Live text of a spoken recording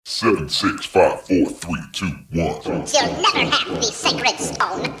7, 6, 5, 4, 3, 2, 1. You'll never have the sacred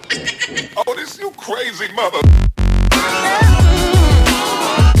stone. Oh, this you crazy mother.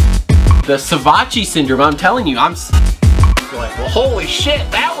 The Savachi syndrome, I'm telling you, I'm like, well, holy shit,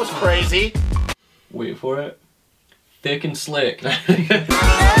 that was crazy. Wait for it. Thick and slick.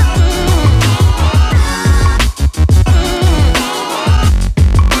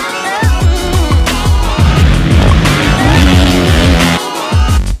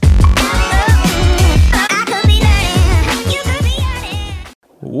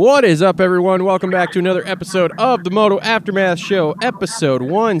 What is up, everyone? Welcome back to another episode of the Moto Aftermath Show, episode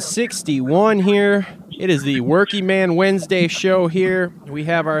 161 here. It is the Working Man Wednesday show here. We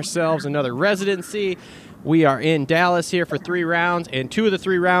have ourselves another residency. We are in Dallas here for 3 rounds, and 2 of the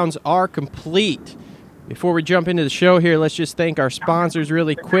 3 rounds are complete. Before we jump into the show here, let's just thank our sponsors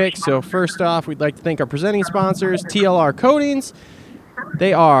really quick. So first off, we'd like to thank our presenting sponsors, TLR Coatings.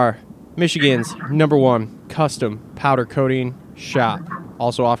 They are Michigan's #1 custom powder coating shop.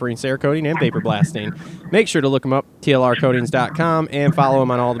 Also offering Cerakoting and vapor blasting. Make sure to look them up, tlrcoatings.com, and follow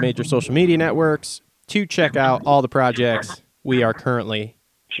them on all the major social media networks to check out all the projects we are currently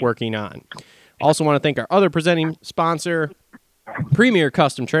working on. Also want to thank our other presenting sponsor, Premier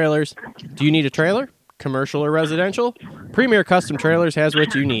Custom Trailers. Do you need a trailer? Commercial or residential? Premier Custom Trailers has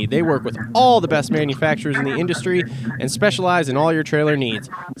what you need. They work with all the best manufacturers in the industry and specialize in all your trailer needs.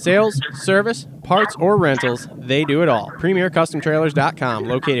 Sales, service, parts, or rentals, they do it all. PremierCustomTrailers.com,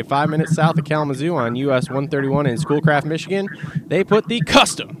 located 5 minutes south of Kalamazoo on US 131 in Schoolcraft, Michigan. They put the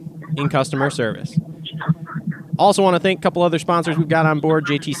custom in customer service. Also want to thank a couple other sponsors we've got on board.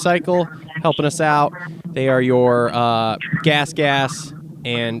 JT Cycle, helping us out. They are your gas,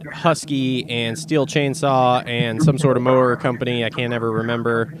 and Husky and Steel Chainsaw and some sort of mower company. I can't ever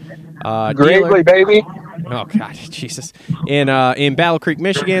remember. Gravely, baby. Oh, God, Jesus. In Battle Creek,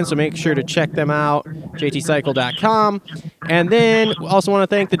 Michigan, so make sure to check them out, jtcycle.com. And then also want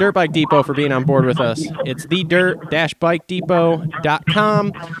to thank the Dirt Bike Depot for being on board with us. It's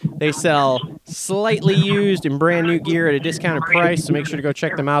thedirt-bikedepot.com. They sell slightly used and brand new gear at a discounted price, so make sure to go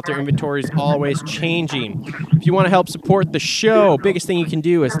check them out. Their inventory is always changing. If you want to help support the show, biggest thing you can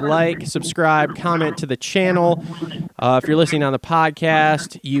do is like, subscribe, comment to the channel. If you're listening on the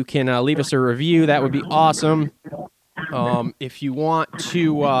podcast, you can leave us a review. That would be awesome. If you want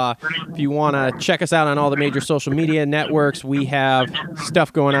to check us out on all the major social media networks, we have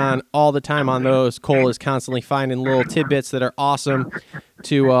stuff going on all the time on those. Cole is constantly finding little tidbits that are awesome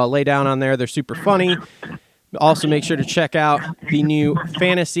to lay down on there. They're super funny. Also, make sure to check out the new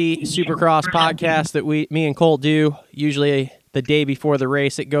Fantasy Supercross podcast that me and Cole do. Usually the day before the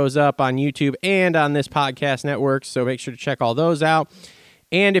race, it goes up on YouTube and on this podcast network. So make sure to check all those out.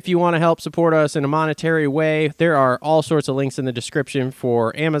 And if you want to help support us in a monetary way, there are all sorts of links in the description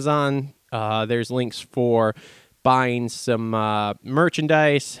for Amazon. There's links for buying some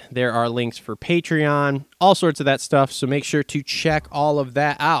merchandise. There are links for Patreon, all sorts of that stuff. So make sure to check all of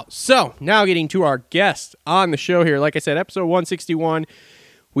that out. So now getting to our guest on the show here. Like I said, episode 161.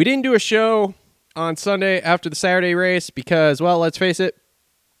 We didn't do a show on Sunday after the Saturday race because, well, let's face it,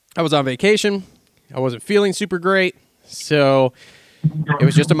 I was on vacation. I wasn't feeling super great. So it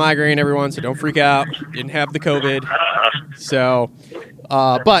was just a migraine, everyone, so don't freak out. Didn't have the COVID. So,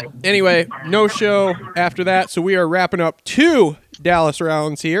 but anyway, no show after that, so we are wrapping up 2 Dallas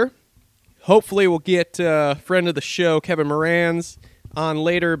rounds here. Hopefully we'll get a friend of the show, Kevin Moran's, on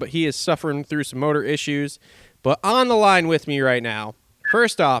later, but he is suffering through some motor issues. But on the line with me right now,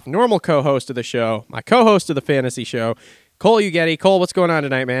 first off, normal co-host of the show, my co-host of the fantasy show, Cole Ugetti. Cole, what's going on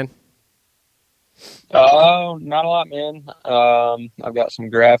tonight, man? Not a lot, man. I've got some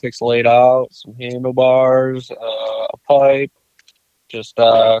graphics laid out, some handlebars, a pipe. Just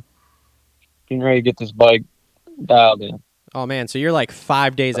getting ready to get this bike dialed in. Oh, man, so you're like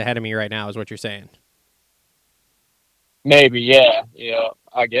 5 days ahead of me right now is what you're saying. Maybe, yeah,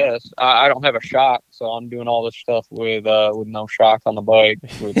 I guess. I don't have a shock, so I'm doing all this stuff with no shock on the bike,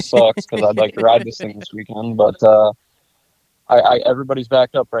 which sucks because I'd like to ride this thing this weekend, but everybody's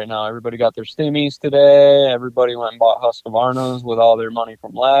backed up right now. Everybody got their stimmies today. Everybody went and bought Husqvarnas with all their money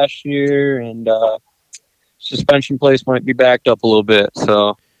from last year, and suspension place might be backed up a little bit.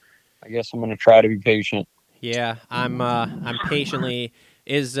 So I guess I'm going to try to be patient. Yeah, I'm patiently.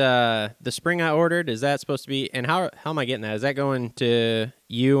 Is the spring I ordered, is that supposed to be? And how am I getting that? Is that going to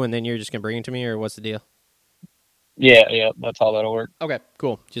you, and then you're just going to bring it to me, or what's the deal? Yeah, that's how that'll work. Okay,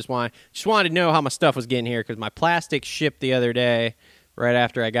 cool. Just wanted to know how my stuff was getting here because my plastics shipped the other day, right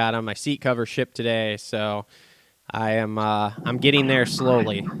after I got them. My seat cover shipped today, so I'm getting there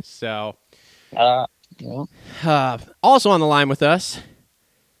slowly. So, yeah. Also on the line with us,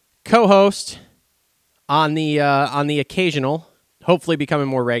 co-host on the occasional, hopefully becoming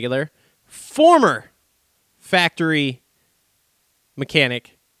more regular, former factory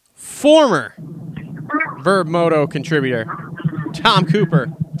mechanic, former Verb Moto contributor, Tom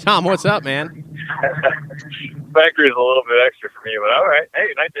Cooper. Tom, what's up, man? Factory is a little bit extra for me, but all right. Hey,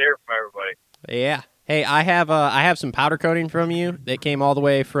 nice to hear from everybody. Yeah. Hey, I have some powder coating from you that came all the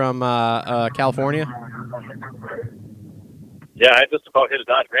way from California. Yeah, I just about hit a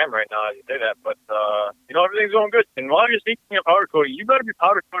Dodge Ram right now as you say that, but everything's going good. And while you're speaking of powder coating, you better be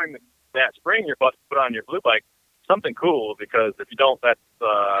powder coating that spring you're about to put on your blue bike something cool, because if you don't, that's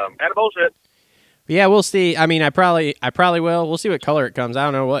kind of bullshit. Yeah, we'll see. I mean, I probably will. We'll see what color it comes. I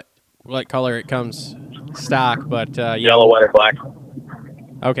don't know what color it comes stock, but yellow, white, or black.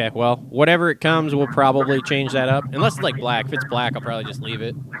 Okay, well, whatever it comes, we'll probably change that up. Unless it's like black. If it's black, I'll probably just leave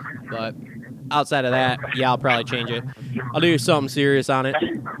it. But outside of that, yeah, I'll probably change it. I'll do something serious on it.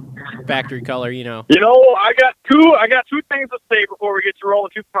 Factory color, You know, I got two things to say before we get to rolling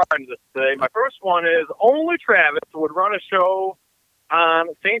two cars this today. My first one is only Travis would run a show on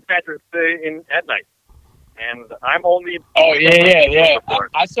St. Patrick's Day at night. And I'm only... Oh, yeah.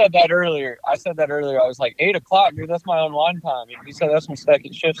 I said that earlier. I was like, 8 o'clock, dude, that's my unwind time. And he said that's when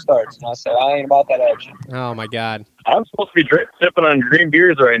second shift starts. And I said, I ain't about that action. Oh, my God. I'm supposed to be sipping on green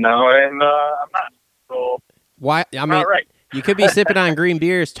beers right now, and I'm not. So why? I mean, right. You could be sipping on green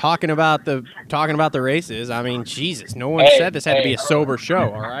beers, talking about the races. I mean, Jesus, no one said this had to be a sober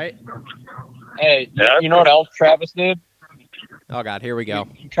show, all right? Hey, you know what else Travis did? Oh, God, here we go.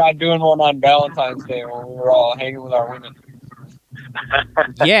 He tried doing one on Valentine's Day when we were all hanging with our women.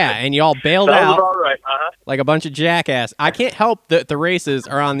 Yeah, and you all bailed That out was all right. Uh-huh. like a bunch of jackass. I can't help that the races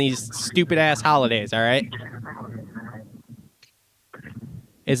are on these stupid-ass holidays, all right?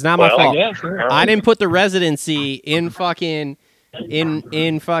 It's not my fault. Yeah, sure. I didn't put the residency in fucking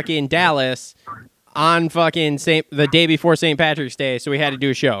Dallas on fucking the day before St. Patrick's Day, so we had to do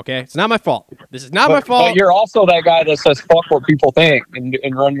a show, okay? It's not my fault. This is not my fault. But you're also that guy that says fuck what people think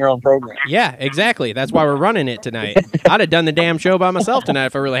and run your own program. Yeah, exactly. That's why we're running it tonight. I'd have done the damn show by myself tonight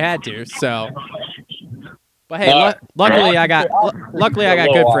if I really had to, so... But hey, luckily I got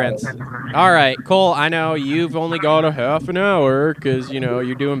good friends. All right, Cole, I know you've only got a half an hour because,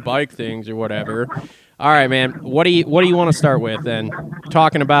 you're doing bike things or whatever. All right, man. What do you want to start with then?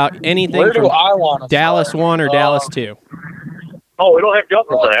 Talking about anything Where from do I want to Dallas start? 1 or Dallas 2? Oh, we don't have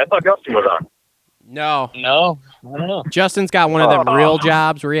Justin today. I thought Justin was on. No, I don't know. Justin's got one of them real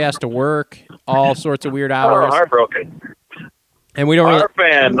jobs where he has to work all sorts of weird Oh, hours. heartbroken. And we don't our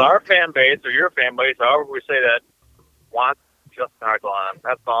fan base, or your fan base, however we say that, wants Justin Hartzell on.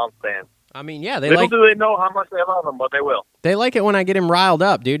 That's all I'm saying. I mean, yeah, Little do they know how much they love him, but they will. They like it when I get him riled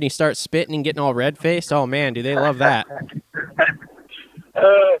up, dude, and he starts spitting and getting all red-faced. Oh, man, do they love that.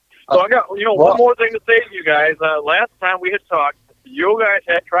 So I got, one more thing to say to you guys. Last time we had talked, you guys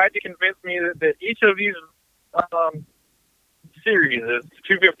had tried to convince me that each of these series,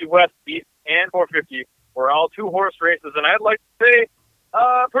 250 West, East, and 450, were all 2-horse races, and I'd like to say,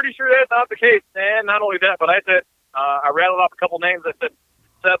 pretty sure that's not the case. And not only that, but I said, I rattled off a couple names. I said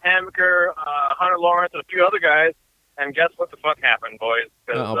Seth Hammaker, Hunter Lawrence, and a few other guys, and guess what the fuck happened, boys?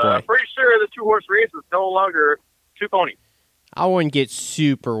 Because I'm pretty sure the 2-horse race is no longer 2 ponies. I wouldn't get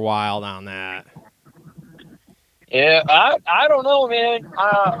super wild on that. Yeah, I don't know, man.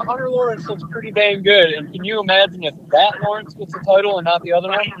 Hunter Lawrence looks pretty dang good. And can you imagine if that Lawrence gets the title and not the other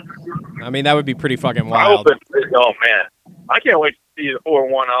one? I mean, that would be pretty fucking wild. Oh, man. I can't wait to see the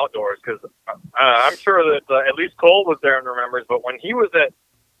 4-1 outdoors, because I'm sure that at least Cole was there and remembers, but when he was at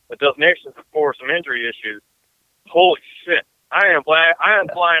the Destination before some injury issues, holy shit. I am flying.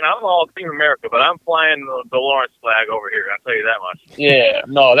 I'm all Team America, but I'm flying the Lawrence flag over here. I'll tell you that much. Yeah,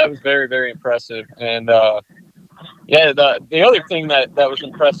 no, that was very, very impressive. And yeah, the other thing that was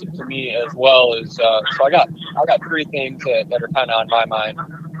impressive to me as well is so I got 3 things that are kind of on my mind.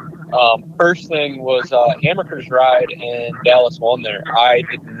 First thing was Hammaker's ride, and Dallas won there. I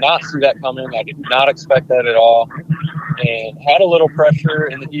did not see that coming. I did not expect that at all, and had a little pressure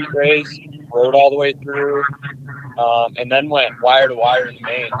in the heat race. Rode all the way through, and then went wire to wire in the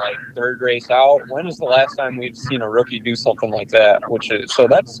main, like 3rd race out. When is the last time we've seen a rookie do something like that? So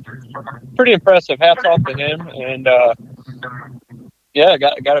that's pretty impressive. Hats off to him, and yeah,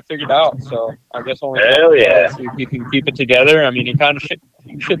 got it figured out. So I guess only see if he can keep it together. I mean, he kind of shit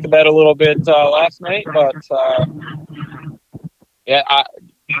the bed a little bit last night, but yeah,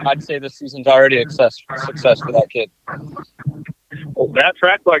 I'd say this season's already a success for that kid. That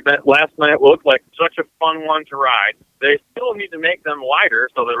track like that last night looked like such a fun one to ride. They still need to make them wider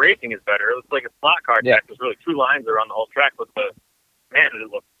so the racing is better. It's like a slot car track. There's really 2 lines around the whole track, but man, did it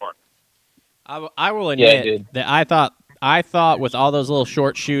look fun. I will Yeah, it admit did. that I thought with all those little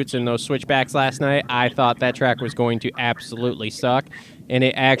short shoots and those switchbacks last night, I thought that track was going to absolutely suck, and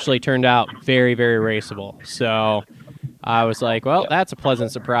it actually turned out very, very raceable. So I was like, well, that's a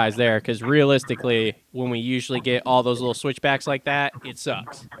pleasant surprise there, because realistically, when we usually get all those little switchbacks like that, it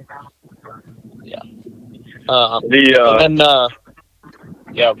sucks. Yeah. The And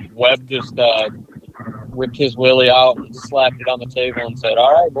then, Webb just whipped his willy out and slapped it on the table and said,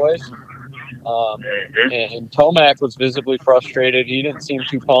 "All right, boys." And Tomac was visibly frustrated. He didn't seem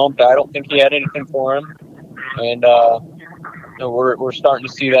too pumped. I don't think he had anything for him. And we're starting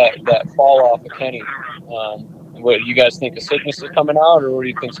to see that fall off of Kenny. What do you guys think? A sickness is coming out, or what do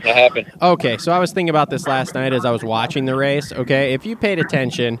you think's going to happen? Okay, so I was thinking about this last night as I was watching the race. Okay, if you paid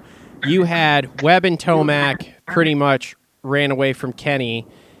attention, you had Webb and Tomac pretty much ran away from Kenny,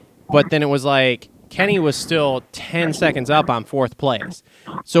 but then it was like Kenny was still 10 seconds up on fourth place.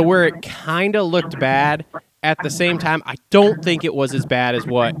 So where it kind of looked bad, at the same time, I don't think it was as bad as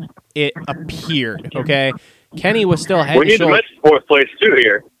what it appeared, okay? Kenny was still head we need to mention fourth place too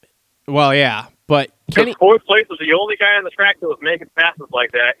here. Well, yeah, but Kenny... Fourth place was the only guy on the track that was making passes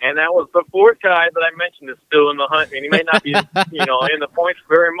like that, and that was the fourth guy that I mentioned is still in the hunt, and he may not be, in the points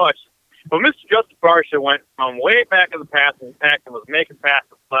very much. But Mr. Justin Barsha went from way back in the passing pack and was making passes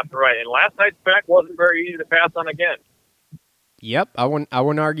left and right, and last night's pack wasn't very easy to pass on again. Yep, I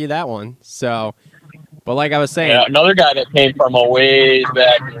wouldn't argue that one. So, but like I was saying, another guy that came from a ways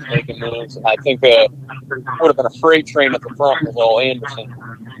back and was making moves. I think would have been a freight train at the front was old Anderson.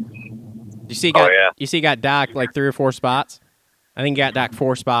 you see, he got docked like 3 or 4 spots. I think he got docked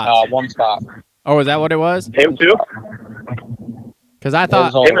 4 spots. 1 spot. Oh, is that what it was? Him too? Because I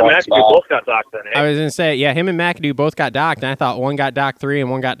thought him and McAdoo both got docked then. I was going to say, yeah, him and McAdoo both got docked, and I thought one got docked 3 and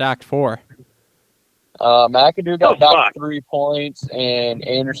one got docked 4. McAdoo got docked 3 points, and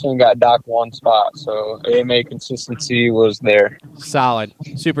Anderson got docked 1 spot. So AMA consistency was there. Solid,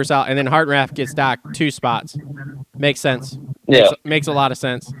 super solid. And then Hartraff gets docked 2 spots. Makes sense. Yeah, makes a lot of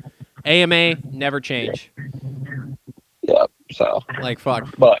sense. AMA never change. Yep. So like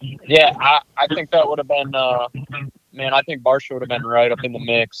fuck. But yeah, I think that would have been. Man, I think Barsha would have been right up in the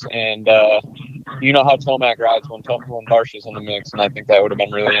mix, and you know how Tomac rides when Barsha's in the mix, and I think that would have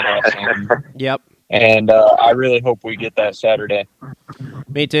been really interesting. Yep. And I really hope we get that Saturday.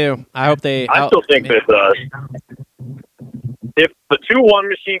 Me too. I hope they. I still think that if the 2-1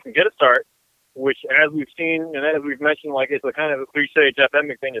 machine can get a start, which as we've seen and as we've mentioned, like it's a kind of a cliche Jeff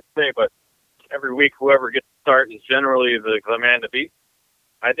Emmick thing to say, but every week whoever gets a start is generally the man to beat.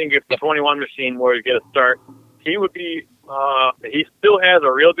 I think if the 21 machine were to get a start, he would be. He still has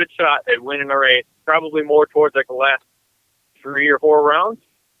a real good shot at winning a race. Probably more towards like the last 3 or 4 rounds.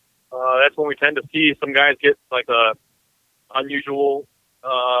 That's when we tend to see some guys get like a unusual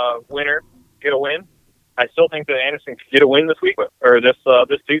winner get a win. I still think that Anderson could get a win this week or this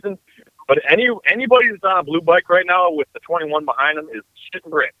season. But anybody that's on a blue bike right now with the 21 behind him is shitting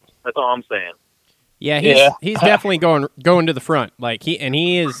bricks. That's all I'm saying. Yeah, he's definitely going to the front. Like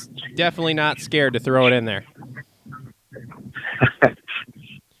he is definitely not scared to throw it in there.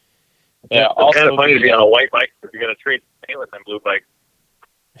 Yeah, it's also kind of funny to be on a white bike if you're going to trade stainless on blue bike.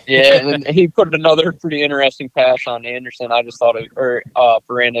 Yeah, and then he put another pretty interesting pass on Anderson. I just thought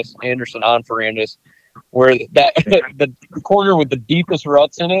Ferrandis, Anderson on Ferrandis, where that the corner with the deepest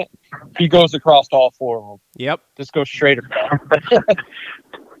ruts in it, he goes across all 4 of them. Yep, just goes straight across.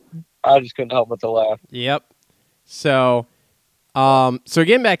 I just couldn't help but to laugh. Yep. So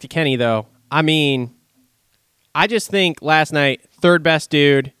getting back to Kenny though, I mean, I just think last night, 3rd best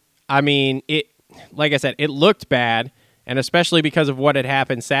dude. I mean, like I said, it looked bad. And especially because of what had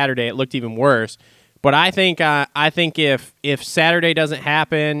happened Saturday, it looked even worse. But I think if Saturday doesn't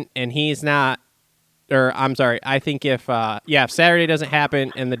happen and he's not, or I'm sorry, I think if Saturday doesn't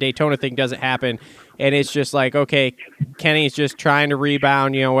happen and the Daytona thing doesn't happen, and it's just like, okay, Kenny's just trying to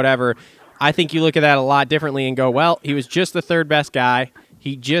rebound, whatever. I think you look at that a lot differently and go, well, he was just the 3rd best guy.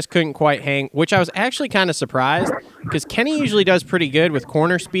 He just couldn't quite hang, which I was actually kind of surprised because Kenny usually does pretty good with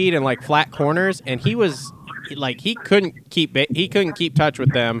corner speed and like flat corners, and he was. Like he couldn't keep touch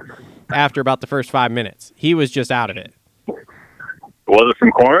with them after about the first 5 minutes. He was just out of it. Was it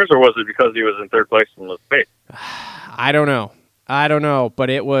from corners or was it because he was in 3rd place in the space? I don't know, but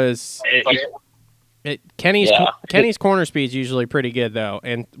it was. Kenny's corner speed is usually pretty good though,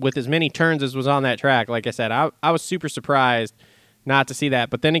 and with as many turns as was on that track, like I said, I was super surprised not to see that.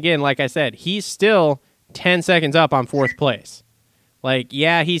 But then again, like I said, he's still 10 seconds up on 4th place. Like,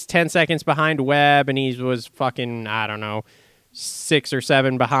 yeah, he's 10 seconds behind Webb, and he was fucking, I don't know, 6 or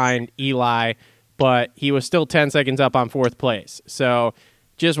 7 behind Eli, but he was still 10 seconds up on 4th place. So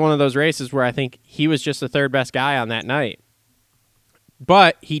just one of those races where I think he was just the third best guy on that night.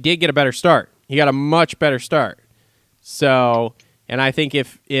 But he did get a better start. He got a much better start. So, and I think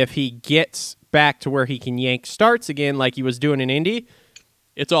if he gets back to where he can yank starts again like he was doing in Indy,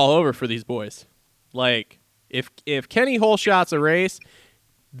 it's all over for these boys. Like, if Kenny Holshots a race,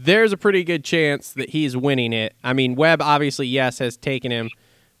 there's a pretty good chance that he's winning it. I mean, Webb obviously, yes, has taken him,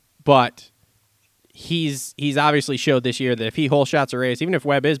 but he's obviously showed this year that if he Holshots a race, even if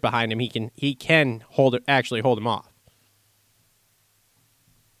Webb is behind him, he can actually hold him off.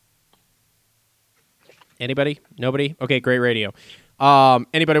 Anybody? Nobody? Okay, great radio.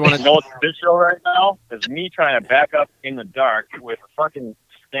 Anybody want to? You know what's this show right now is me trying to back up in the dark with a fucking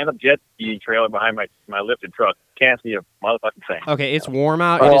stand-up jet ski trailer behind my lifted truck. Can't see a motherfucking thing. Okay, it's warm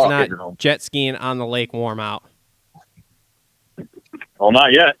out. It is not jet skiing on the lake warm out. Well,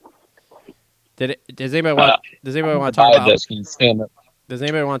 not yet. Does anybody want to talk about? Does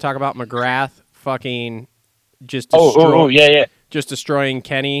anybody want to talk about McGrath fucking just just destroying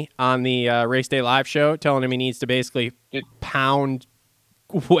Kenny on the Race Day Live show, telling him he needs to basically pound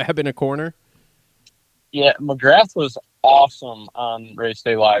Webb in a corner? Yeah, McGrath was awesome on Race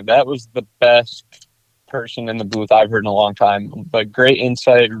Day Live. That was the best person in the booth I've heard in a long time. But great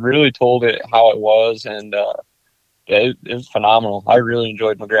insight, really told it how it was, and it was phenomenal. I really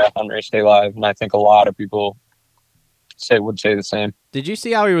enjoyed McGrath on Race Day Live, and I think a lot of people would say the same. Did you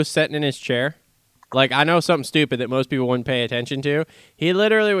see how he was sitting in his chair? Like, I know something stupid that most people wouldn't pay attention to. He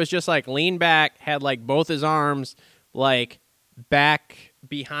literally was just like leaned back, had like both his arms like back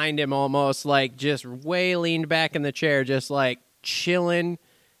behind him almost, like just way leaned back in the chair, just like chilling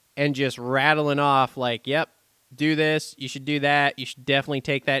and just rattling off like, yep, do this, you should do that, you should definitely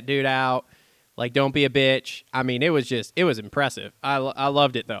take that dude out. Like, don't be a bitch. I mean, it was impressive. I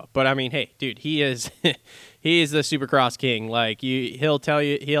loved it though. But I mean, hey, dude, he is he is the Supercross king. Like, he'll tell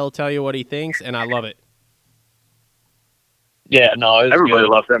you what he thinks, and I love it. Yeah, no, everybody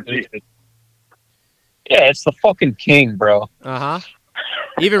loves MC. Yeah, it's the fucking king, bro.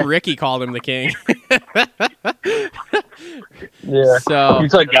 Even Ricky called him the king. Yeah. So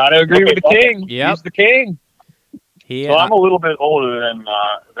he's like, gotta agree with the king. Yep. He's the king. So I'm a little bit older than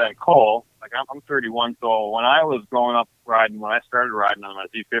Cole. Like, I'm 31, so when I was growing up riding, when I started riding on my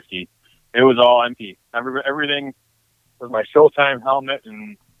Z50, it was all empty. Everything was my Showtime helmet,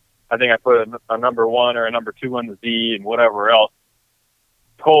 and I think I put a number 1 or a number 2 on the Z and whatever else.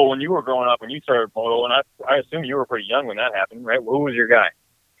 Cole, when you were growing up, when you started moto, and I assume you were pretty young when that happened, right? Who was your guy?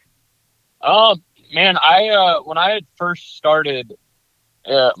 Man, when I had first started,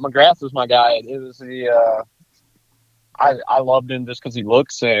 McGrath was my guy. It was I loved him just because he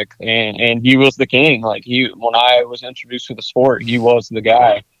looked sick, and he was the king. Like, when I was introduced to the sport, he was the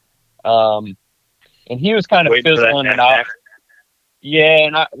guy. And he was kind of fizzling it out. Yeah,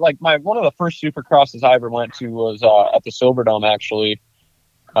 and one of the first Supercrosses I ever went to was at the Silverdome, actually.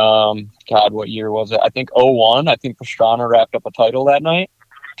 God, what year was it? I think 2001. I think Pastrana wrapped up a title that night.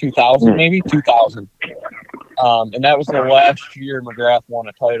 2000, maybe 2000. And that was the last year McGrath won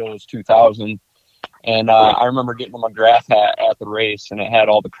a title. Was 2000. And I remember getting a McGrath hat at the race, and it had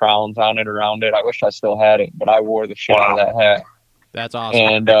all the crowns on it around it. I wish I still had it, but I wore the shit out of that hat. That's awesome.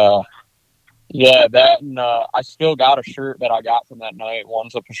 And yeah, that, and I still got a shirt that I got from that night.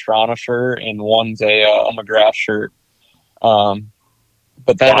 One's a Pastrana shirt, and one's a McGrath shirt.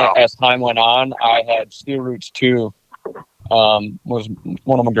 But then as time went on, I had Steel Roots 2. Was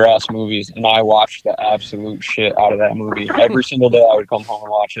one of McGrath's movies, and I watched the absolute shit out of that movie. Every single day I would come home and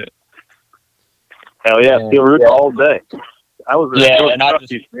watch it. Hell yeah, Steel Roots all day. I was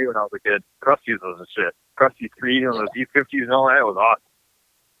Krusty 3 when I was a kid. Krusty's was the shit. Krusty 3 on the Z50s and all that, it was awesome.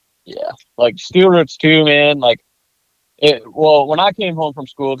 Yeah, like Steel Roots 2, man. Like, when I came home from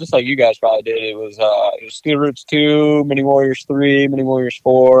school, just like you guys probably did, it was Steel Roots 2, Mini Warriors 3, Mini Warriors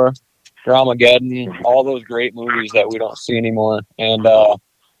 4, Dramageddon, all those great movies that we don't see anymore. And no,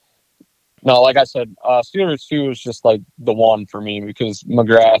 like I said, Steel Roots 2 was just like the one for me because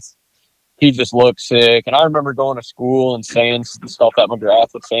McGrath, he just looked sick. And I remember going to school and saying stuff that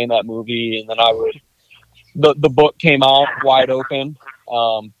McGrath would say in that movie. And then the book came out wide open.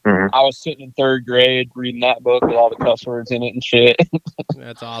 I was sitting in 3rd grade reading that book with all the cuss words in it and shit.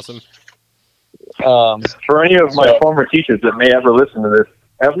 That's awesome. For any of my former teachers that may ever listen to this,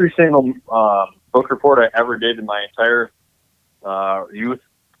 every single book report I ever did in my entire youth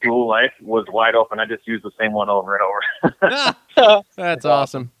school life was wide open. I just used the same one over and over. That's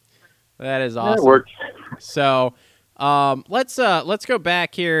awesome. That is awesome. It worked. So let's go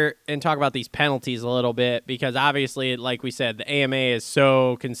back here and talk about these penalties a little bit, because obviously, like we said, the AMA is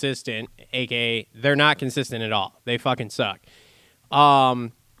so consistent, aka they're not consistent at all. They fucking suck.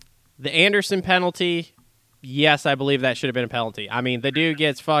 The Anderson penalty, yes, I believe that should have been a penalty. I mean, the dude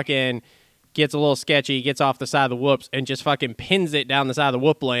gets a little sketchy, gets off the side of the whoops, and just fucking pins it down the side of the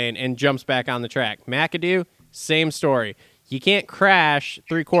whoop lane and jumps back on the track. McAdoo, same story. You can't crash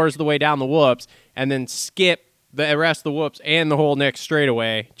 3/4 of the way down the whoops and then skip the rest of the whoops and the whole next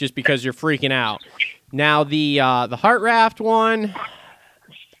straightaway just because you're freaking out. Now, the Heart Raft one,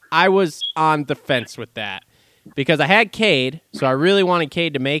 I was on the fence with that because I had Cade, so I really wanted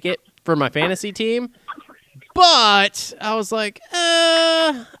Cade to make it for my fantasy team. But I was like,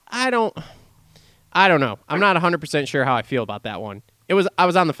 I don't know. I'm not 100% sure how I feel about that one. I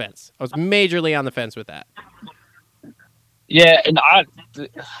was on the fence. I was majorly on the fence with that. Yeah, and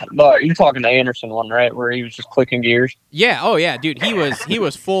you're talking the Anderson one, right, where he was just clicking gears? Yeah, oh yeah, dude, he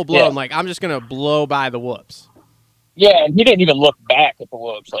was full blown. Like, I'm just gonna blow by the whoops. Yeah, and he didn't even look back at the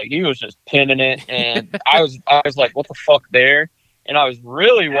whoops. Like, he was just pinning it, and I was like, what the fuck there? And I was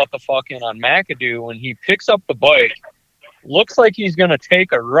really what the fuck in on McAdoo when he picks up the bike, looks like he's gonna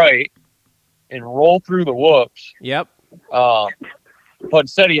take a right and roll through the whoops. Yep. But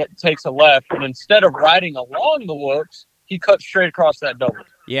instead he takes a left, and instead of riding along the whoops, he cuts straight across that double.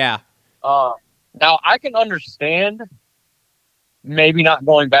 Yeah. Now, I can understand maybe not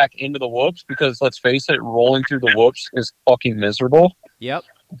going back into the whoops because, let's face it, rolling through the whoops is fucking miserable. Yep.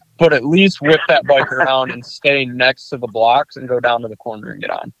 But at least whip that bike around and stay next to the blocks and go down to the corner and get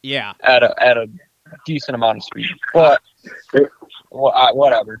on. Yeah. At a decent amount of speed. But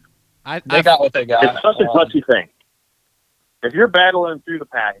whatever. They got what they got. It's such a touchy thing. If you're battling through the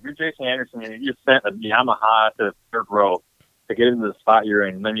pack, if you're Jason Anderson and you sent a Yamaha to the third row to get into the spot you're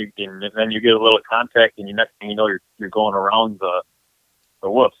in, and then you get a little contact, and next thing you know you're going around the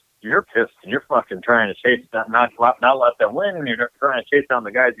whoops. You're pissed, and you're fucking trying to chase that, not let them win, and you're trying to chase down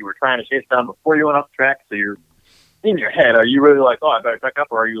the guys you were trying to chase down before you went up the track. So you're in your head. Are you really like, oh, I better back up,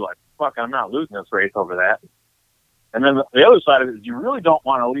 or are you like, fuck, I'm not losing this race over that? And then the other side of it is you really don't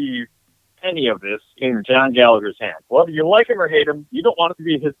want to leave any of this in John Gallagher's hands. Whether you like him or hate him, you don't want it to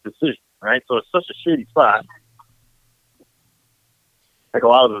be his decision, right? So it's such a shitty spot. Like a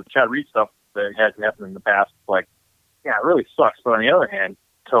lot of the Chad Reed stuff that has happened in the past, like, yeah, it really sucks. But on the other hand,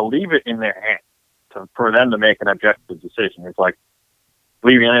 to leave it in their hands, for them to make an objective decision, it's like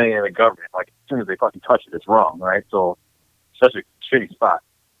leaving anything in the government. Like, as soon as they fucking touch it, it's wrong, right? So, such a shitty spot.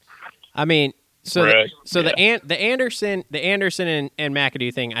 I mean, the Anderson and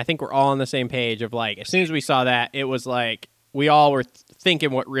McAdoo thing, I think we're all on the same page of, like, as soon as we saw that, it was like we all were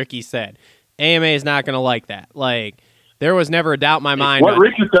thinking what Ricky said. AMA is not going to like that. Like, there was never a doubt in my mind. What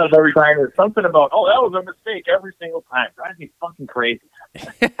Ricky says every time is something about, oh, that was a mistake every single time. Drives me fucking crazy.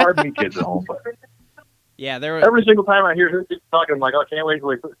 Pardon me, kids at home. But yeah, there was every single time I hear him talking, I'm like, oh, I can't wait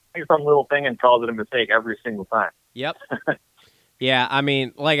till he say some little thing and calls it a mistake every single time. Yep. Yeah, I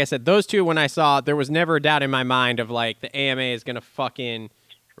mean, like I said, those two, when I saw it, there was never a doubt in my mind of, like, the AMA is going to fucking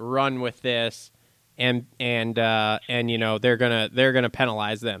run with this, and you know, they're gonna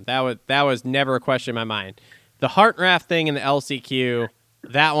penalize them. That was never a question in my mind. The Heart Raft thing in the LCQ,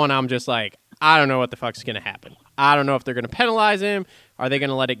 that one I'm just like, I don't know what the fuck's going to happen. I don't know if they're going to penalize him. Are they going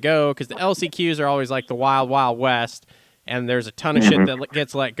to let it go? Because the LCQs are always like the wild, wild west, and there's a ton of shit that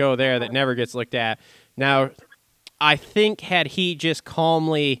gets let go there that never gets looked at. Now, I think had he just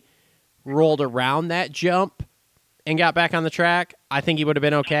calmly rolled around that jump and got back on the track, I think he would have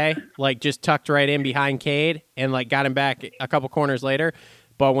been okay. Like, just tucked right in behind Cade and, like, got him back a couple corners later.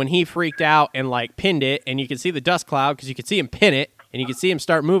 But when he freaked out and, like, pinned it, and you could see the dust cloud because you could see him pin it, and you could see him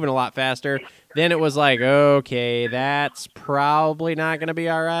start moving a lot faster, then it was like, okay, that's probably not going to be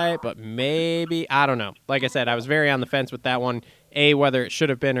all right, but maybe, I don't know. Like I said, I was very on the fence with that one. A, whether it should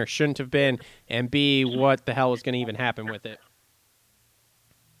have been or shouldn't have been, and B, what the hell was going to even happen with it.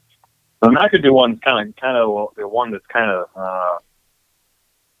 The McAdoo one's kind of the one that's kind of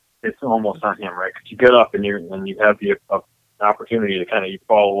it's almost on him, right? Because you get up and you have the opportunity to kind of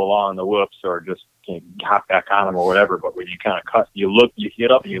follow along the whoops or just hop back on them or whatever. But when you kind of cut, you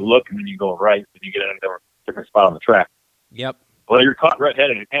get up and you look, and then you go right, and you get in a different spot on the track. Yep. Well, you're caught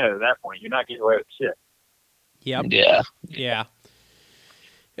red-headed and handed at that point. You're not getting away with shit. Yep. Yeah.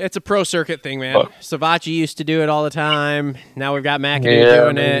 It's a pro circuit thing, man. Savachi used to do it all the time. Now we've got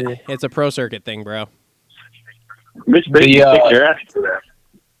McAdoo doing it. It's a pro circuit thing, bro. Mitch Baker kicked your ass for that.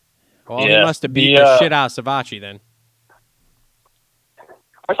 Well, he must have beat the shit out of Savachi then.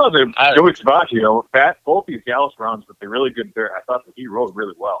 I thought that Joey Savachi, both these Gallus rounds with the really good dirt, I thought that he rode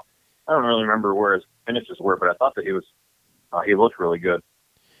really well. I don't really remember where his finishes were, but I thought that he looked really good.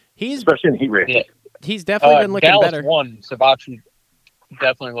 Especially in heat race. Yeah. He's definitely been looking Gallus better. Won, Savachi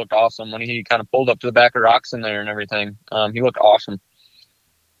definitely looked awesome when he kind of pulled up to the back of rocks in there and everything. He looked awesome.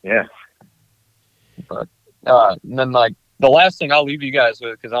 Yeah. But and then like the last thing I'll leave you guys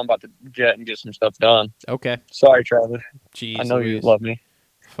with, because I'm about to jet and get some stuff done. Okay. Sorry, Travis. Jeez, I know you Louise. love me.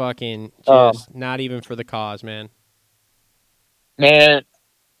 Fucking just not even for the cause, man. Man,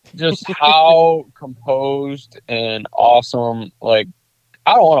 just how composed and awesome. Like,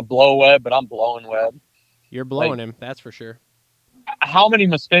 I don't want to blow Webb, but I'm blowing Webb. You're blowing him, that's for sure. How many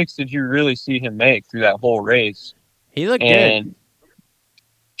mistakes did you really see him make through that whole race? He looked And good.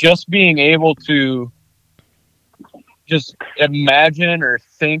 just being able to just imagine or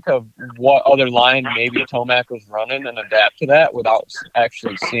think of what other line maybe Tomac was running and adapt to that without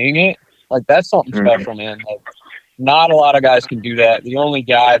actually seeing it. Like, that's something special, man. Like, not a lot of guys can do that. The only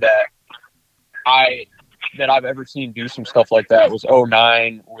guy that I've ever seen do some stuff like that was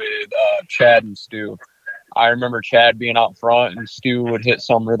 09 with Chad and Stu. I remember Chad being out front and Stu would hit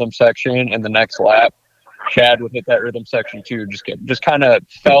some rhythm section, and the next lap Chad would hit that rhythm section too. Just kind of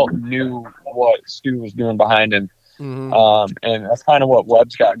knew what Stu was doing behind him. Mm-hmm. And that's kind of what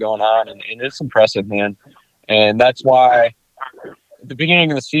Webb's got going on, and it's impressive, man. And that's why at the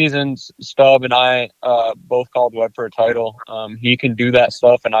beginning of the season, Stubb and I both called Webb for a title. He can do that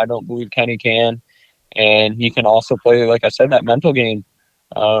stuff, and I don't believe Kenny can. And he can also play, like I said, that mental game,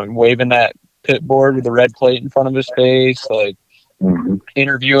 waving that pit board with the red plate in front of his face, like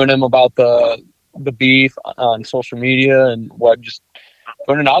interviewing him about the beef on social media, and Webb just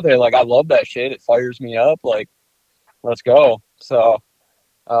putting it out there. Like, I love that shit. It fires me up. Like, let's go. So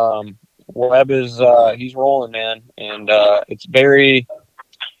Webb is he's rolling, man, and it's very,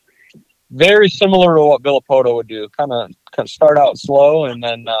 very similar to what Villapoto would do. Kind of start out slow, and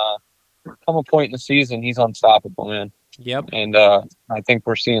then come a point in the season, he's unstoppable, man. Yep. And I think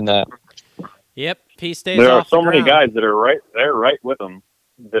we're seeing that. Yep. He stays There are off so the many ground. guys that are right with him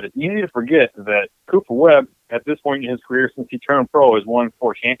that it's easy to forget that Cooper Webb, at this point in his career since he turned pro, has won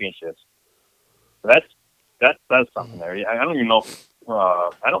 4 championships. That's something there. I don't even know.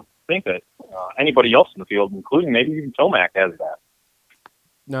 I don't think that anybody else in the field, including maybe even Tomac, has that.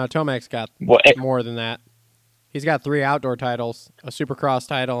 No, Tomac's got What? more than that. He's got 3 outdoor titles, a Supercross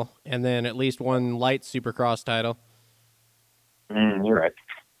title, and then at least 1 light Supercross title. You're right.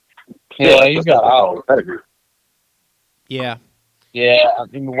 Yeah, he's got out. Yeah. Yeah, I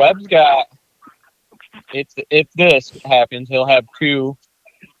mean, Webb's got. If this happens, he'll have 2.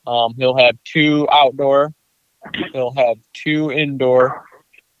 He'll have 2 outdoor. He'll have 2 indoor.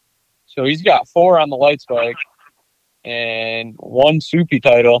 So he's got 4 on the lights bike and 1 soupy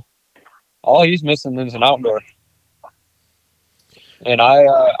title. All he's missing is an outdoor. And I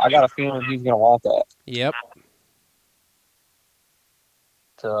got a feeling he's gonna want that. Yep.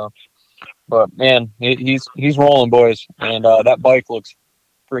 So, but man, he's rolling, boys, and that bike looks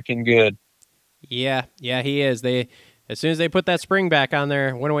freaking good. Yeah, he is. As soon as they put that spring back on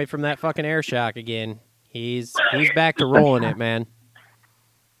there, went away from that fucking air shock again. He's back to rolling it, man.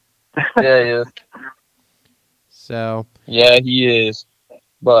 Yeah. So Yeah, he is.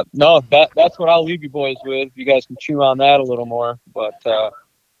 But no, that's what I'll leave you boys with. You guys can chew on that a little more. But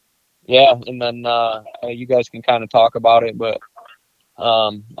yeah, and then you guys can kind of talk about it. But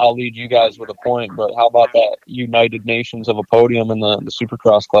I'll lead you guys with a point. But how about that United Nations of a podium in the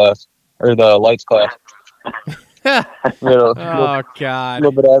Supercross class or the lights class? Oh God. A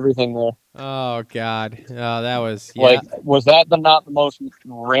little bit of everything there. Oh God. Oh, that was Like, was that not the most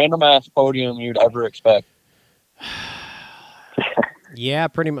random ass podium you'd ever expect? Yeah,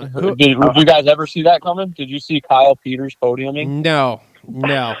 pretty much. Did you guys ever see that coming? Did you see Kyle Peters podiuming? No,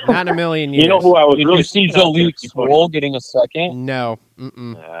 not in a million years. You know who I was Did really you see Jalik Swoll getting a second? No,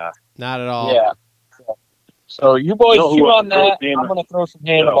 Yeah. not at all. Yeah. So you boys You know who chew I on was that. really I'm gonna throw some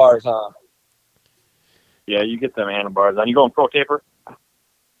handlebars on. Yeah, you get them handlebars on. You going pro taper?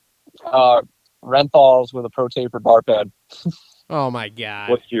 Renthals with a pro taper bar pad. Oh my God.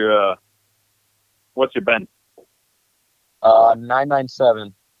 What's your bend?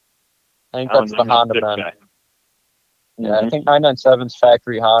 997. I think that's the Honda bend. Yeah, I think 997's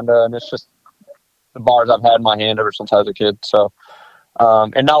factory Honda, and it's just the bars I've had in my hand ever since I was a kid. So,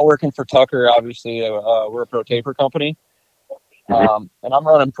 and now working for Tucker, obviously, we're a pro taper company, and I'm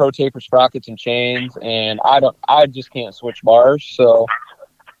running pro taper sprockets and chains, and I just can't switch bars. So,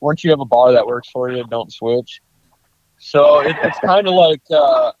 once you have a bar that works for you, don't switch. So it's kind of like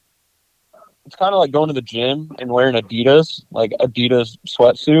going to the gym and wearing Adidas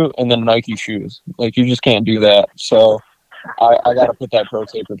sweatsuit and then Nike shoes. Like, you just can't do that. So I got to put that pro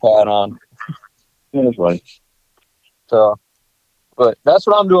taper pad on. Yeah, that's right. So, but that's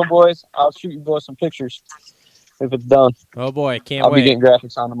what I'm doing, boys. I'll shoot you boys some pictures. if it's done. Oh boy, can't I'll wait. be getting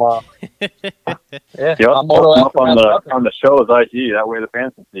graphics on tomorrow. Yeah, Yep, I'm Moto up on Aftermath repping. on the show as IG. That way the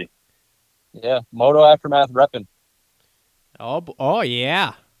fans can see. Yeah, Moto Aftermath repping. Oh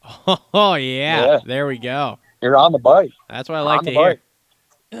yeah. Oh yeah. Yeah. There we go. You're on the bike. That's what I like On to the hear.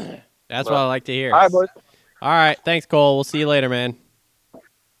 bike. That's what I like to hear. All right, boys. All right, thanks, Cole. We'll see you later, man.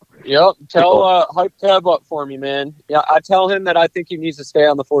 Yep. Tell Hype Tab up for me, man. Yeah, I tell him that I think he needs to stay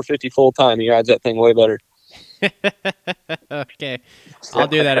on the 450 full time. He rides that thing way better. Okay. I'll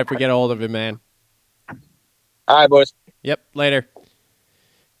do that if we get a hold of him, man. All right, boys. Yep, later.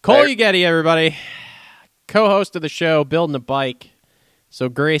 Cole Ugetti, everybody. Co-host of the show, Building a Bike. So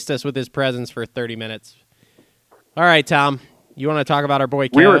graced us with his presence for 30 minutes. All right, Tom. You want to talk about our boy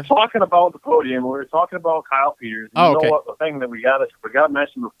Kev? We were talking about the podium. We were talking about Kyle Peters. Oh, you okay. know what? The thing that we got to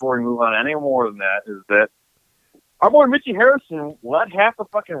mention before we move on any more than that is that our boy Richie Harrison led half the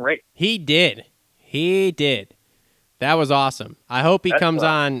fucking race. He did. That was awesome. I hope he comes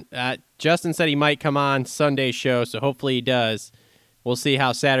on. Justin said he might come on Sunday's show, so hopefully he does. We'll see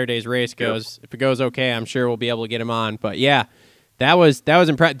how Saturday's race goes. If it goes okay, I'm sure we'll be able to get him on. But yeah, that was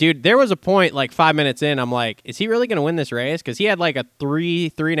impressive. Dude, there was a point like 5 minutes in, I'm like, is he really going to win this race? Because he had like a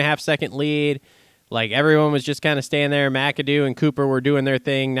 3.5 second lead. Like everyone was just kind of staying there. McAdoo and Cooper were doing their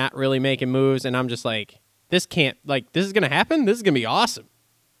thing, not really making moves. And I'm just like, this is going to happen? This is going to be awesome.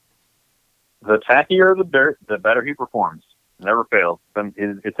 The tackier the dirt, the better he performs. Never fails.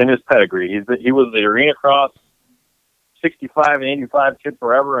 It's in his pedigree. He was the Arena Cross 65 and 85 kid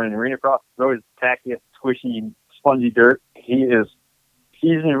forever, and Arena Cross is always tacky, squishy, spongy dirt. He's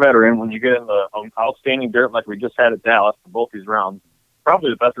a veteran. When you get in the outstanding dirt like we just had at Dallas for both these rounds,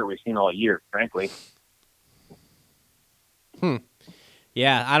 probably the best dirt we've seen all year, frankly.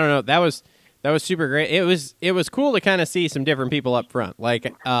 Yeah, I don't know. That was super great. It was cool to kind of see some different people up front. Like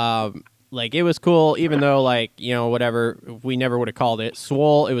it was cool, even though whatever, we never would have called it.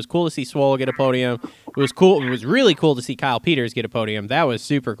 Swole. It was cool to see Swole get a podium. It was cool. It was really cool to see Kyle Peters get a podium. That was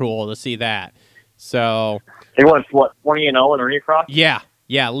super cool to see that. So he went 20-0 in Arena Cross.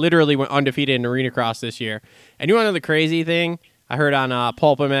 Yeah, literally went undefeated in Arena Cross this year. And you want to know the crazy thing I heard on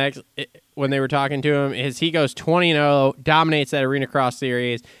Pulpamex when they were talking to him is he goes 20-0, dominates that Arena Cross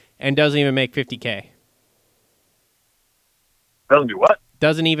series, and doesn't even make 50K. Doesn't do what?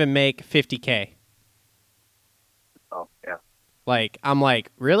 Doesn't even make 50K. Oh, yeah. Like, I'm like,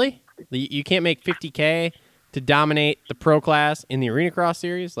 really? You can't make 50K to dominate the pro class in the Arena Cross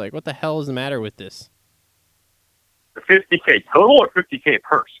series? Like, what the hell is the matter with this? The 50K total or 50K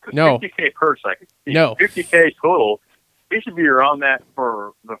purse? No. 50K purse, I can see. No. 50K total, he should be around that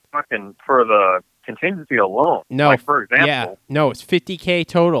for the contingency alone. No. Like, for example. Yeah. No, it's 50K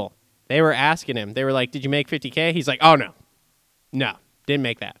total. They were asking him. They were like, did you make 50K? He's like, oh, no. No, didn't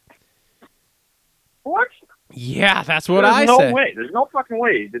make that. What? Yeah, that's what There's I no said. way. There's no fucking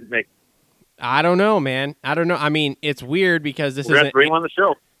way he didn't make it. I don't know, man. I don't know. I mean, it's weird because this We're going to isn't bring him on the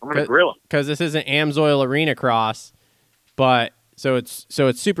show. I'm going to grill him. because this isn't Amsoil Arena Cross, but so it's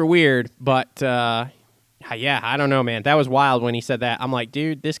super weird. But yeah, I don't know, man. That was wild when he said that. I'm like,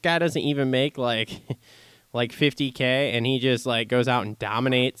 dude, this guy doesn't even make like 50K, and he just like goes out and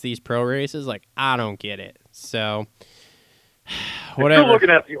dominates these pro races. Like, I don't get it. So whatever. If you're looking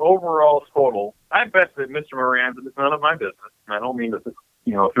at the overall total, I bet that Mr. Moran's, it's none of my business, and I don't mean to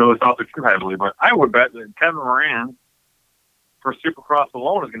throw this out there too heavily, but I would bet that Kevin Moran for Supercross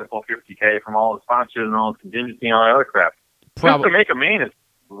alone is going to pull 50K from all his sponsors and all his contingency and all that other crap. Just to make a main is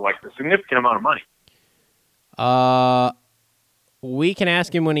like a significant amount of money. We can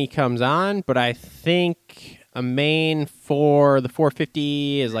ask him when he comes on, but I think a main for the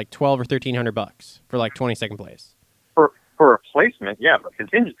 450 is like $1,200 or $1,300 for like 22nd place. For a placement, yeah, but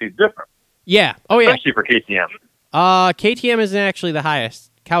contingency is different. Yeah. Oh, yeah. Especially for KTM. KTM isn't actually the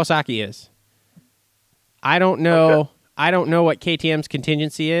highest. Kawasaki is. I don't know. Okay. I don't know what KTM's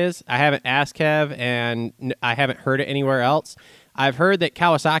contingency is. I haven't asked Kev, and I haven't heard it anywhere else. I've heard that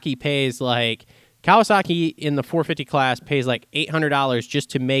Kawasaki in the 450 class pays like $800 just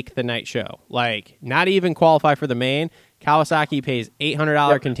to make the night show. Like, not even qualify for the main. Kawasaki pays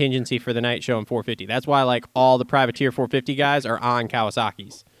 $800 contingency for the night show in 450. That's why like all the privateer 450 guys are on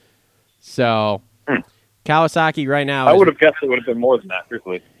Kawasaki's. So Kawasaki right now. I would have guessed it would have been more than that,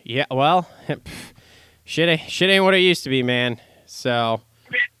 truthfully. Yeah, well, shit ain't what it used to be, man. So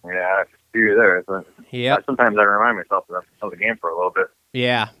yeah, I see you there. Yeah. Sometimes I remind myself of the game for a little bit.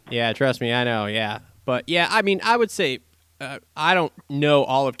 Yeah. Trust me, I know. Yeah, but yeah, I mean, I would say I don't know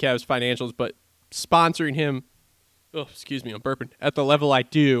all of Kev's financials, but sponsoring him. Oh, excuse me, I'm burping. At the level I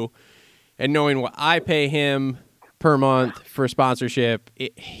do, and knowing what I pay him per month for sponsorship.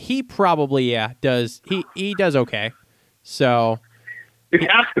 He probably does. He does okay. So You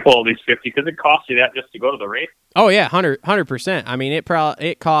have to pull at least 50 because it costs you that just to go to the race. oh yeah, 100%. I mean,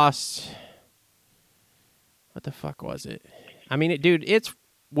 it costs. What the fuck was it? I mean, dude, it's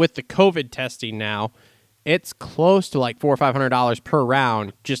with the COVID testing now. It's close to like $400 or $500 per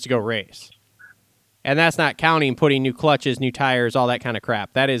round just to go race. And that's not counting putting new clutches, new tires, all that kind of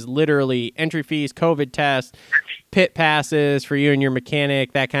crap. That is literally entry fees, COVID test, pit passes for you and your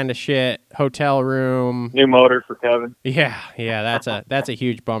mechanic, that kind of shit, hotel room. New motor for Kevin. Yeah, that's a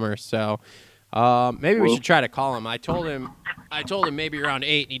huge bummer. So maybe we should try to call him. I told him maybe around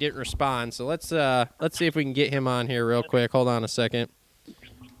 8 and he didn't respond. So let's see if we can get him on here real quick. Hold on a second.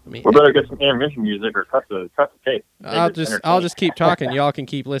 We better get some intermission music or cut the tape. I'll just keep talking. Y'all can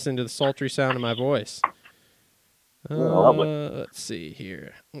keep listening to the sultry sound of my voice. Let's see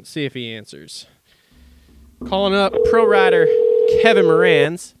here. Let's see if he answers. Calling up pro rider Kevin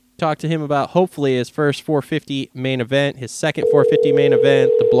Morans. Talk to him about hopefully his first 450 main event, his second 450 main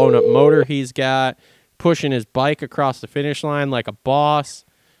event, the blown up motor he's got, pushing his bike across the finish line like a boss.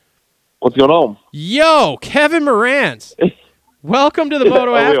 What's going on? Yo, Kevin Morans. Welcome to the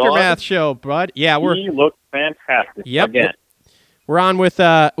Moto Aftermath show, bud. Yeah, He looks fantastic. Yep. Again. We're on with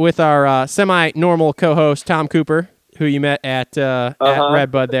our semi-normal co-host Tom Cooper, who you met at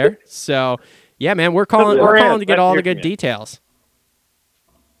Redbud there. So, yeah, man, we're calling to get all the good details.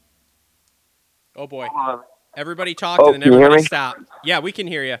 Oh boy! Everybody talked and then everybody stopped. Yeah, we can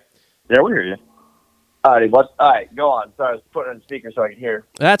hear you. Yeah, we hear you. All right, go on. Sorry, I was putting it on speaker so I can hear.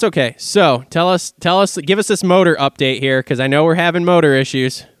 That's okay. So tell us, give us this motor update here, because I know we're having motor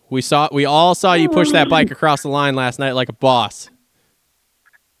issues. We all saw you push that bike across the line last night like a boss.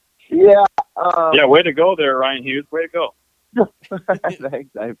 Yeah. Yeah, way to go there, Ryan Hughes. Way to go.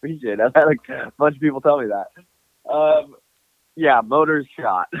 Thanks, I appreciate it. I've had a bunch of people tell me that. Yeah, motor's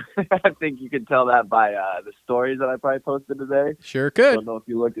shot. I think you can tell that by the stories that I probably posted today. Sure I could. don't know if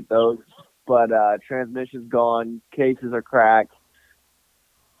you looked at those. But transmission's gone, cases are cracked.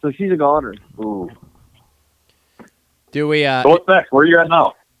 So she's a goner. Ooh. Do we? So what's next? Where are you at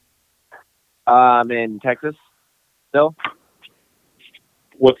now? I'm in Texas still.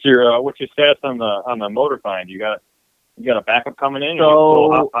 What's your stats on the motor find? You got a backup coming in?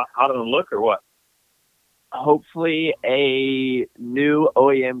 So how does it look or what? Hopefully a new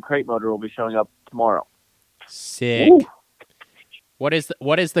OEM crate motor will be showing up tomorrow. Sick. Ooh. What is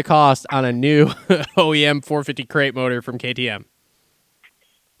the cost on a new OEM 450 crate motor from KTM?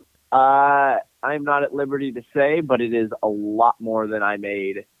 I'm not at liberty to say, but it is a lot more than I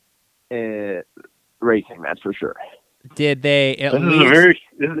made racing. That's for sure. Did they at least?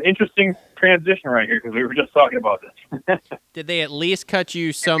 This is an interesting transition right here because we were just talking about this. Did they at least cut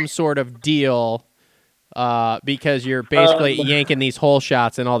you some sort of deal because you're basically yanking these hole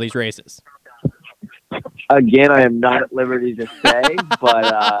shots in all these races? Again, I am not at liberty to say,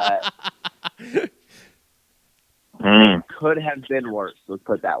 but could have been worse. Let's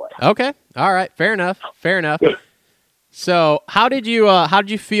put it that way. Okay. All right. Fair enough. So, how did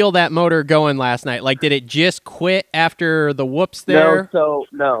you feel that motor going last night? Like, did it just quit after the whoops there?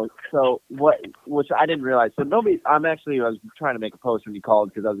 No. So what? Which I didn't realize. So I was trying to make a post when you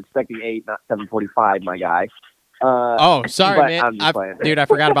called because I was expecting 8, not 7:45. My guy. Sorry, man. Dude, I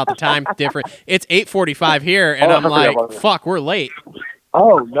forgot about the time difference. It's 8:45 here, and I'm like, fuck, we're late.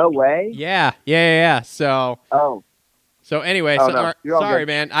 Oh, no way. Yeah. So. Oh. So anyway, no, sorry,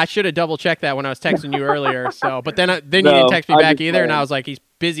 man. I should have double checked that when I was texting you earlier. So, but then you didn't text me back either, and I was like, he's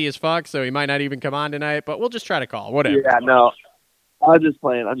busy as fuck, so he might not even come on tonight. But we'll just try to call. Whatever. Yeah, no. I'm just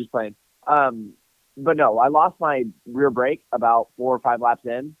playing. But no, I lost my rear brake about 4 or 5 laps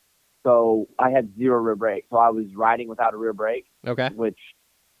in, so I had 0 rear brake. So I was riding without a rear brake. Okay. Which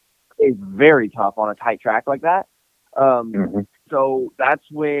is very tough on a tight track like that. So that's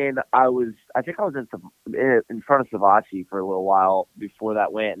when I think I was in front of Savachi for a little while before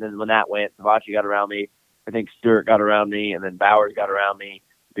that went. And then when that went, Savachi got around me. I think Stewart got around me, and then Bowers got around me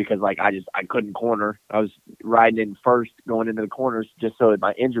because I couldn't corner. I was riding in first, going into the corners just so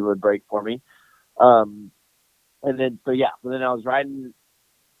my engine would brake for me. And then I was riding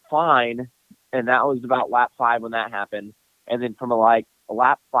fine, and that was about lap 5 when that happened. And then from a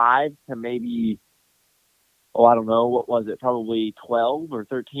lap 5 to maybe, I don't know, what was it? Probably 12 or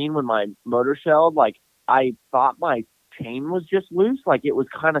 13 when my motor shelled. I thought my chain was just loose. It was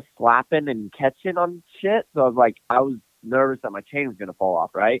kind of slapping and catching on shit. So I was nervous that my chain was going to fall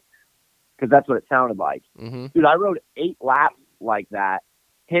off, right? Because that's what it sounded like. Mm-hmm. Dude, I rode 8 laps like that,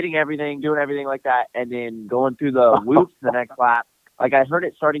 hitting everything, doing everything like that, and then going through the whoops the next lap. I heard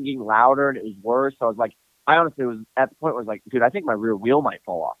it starting getting louder and it was worse. So I was like, I honestly was at the point where I was like, dude, I think my rear wheel might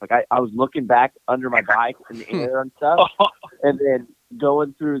fall off. Like I was looking back under my bike in the air and stuff, and then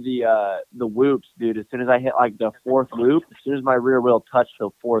going through the whoops, dude. As soon as I hit like the fourth whoop, as soon as my rear wheel touched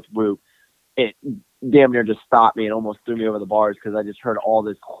the fourth whoop, it damn near just stopped me and almost threw me over the bars because I just heard all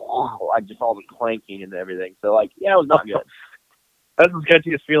this, like just all the clanking and everything. So like, yeah, it was not good. That's the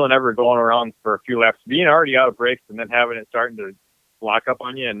sketchiest feeling ever, going around for a few laps. Being already out of brakes and then having it starting to lock up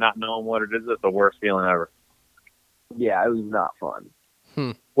on you and not knowing what it is the worst feeling ever. Yeah, it was not fun.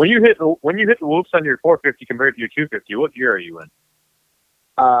 When you hit the whoops on your 450 compared to your 250, what gear are you in?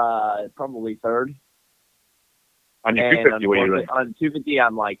 Probably third. On your 250, what are you in? On 250,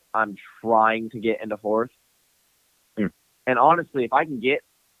 I'm trying to get into fourth. And honestly, if I can get,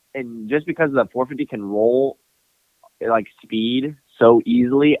 and just because the 450 can roll like speed so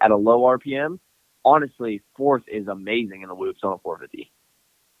easily at a low RPM, honestly, fourth is amazing in the whoops on a 450.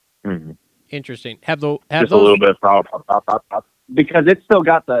 Interesting. Have those a little bit of power, because it's still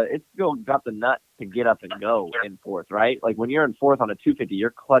got the nut to get up and go in fourth, right? Like when you're in fourth on a 250, you're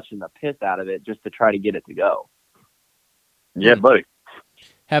clutching the piss out of it just to try to get it to go. Yeah, buddy.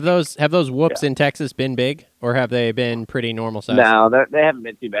 Have those whoops in Texas been big, or have they been pretty normal size? No, they haven't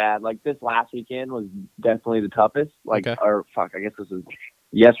been too bad. Like this last weekend was definitely the toughest. Like, okay. Or fuck, I guess this was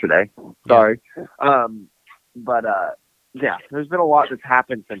yesterday. Sorry. Yeah. Yeah, there's been a lot that's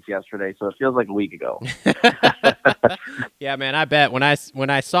happened since yesterday, so it feels like a week ago. Yeah, man, I bet. When I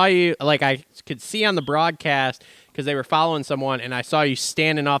saw you, like I could see on the broadcast because they were following someone, and I saw you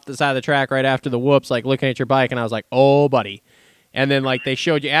standing off the side of the track right after the whoops, like looking at your bike, and I was like, oh, buddy. And then like they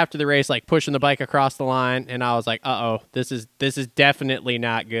showed you after the race, like pushing the bike across the line, and I was like, uh-oh, this is definitely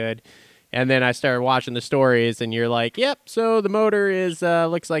not good. And then I started watching the stories, and you're like, yep, so the motor is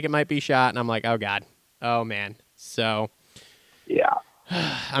looks like it might be shot, and I'm like, oh, God. Oh, man. So... yeah.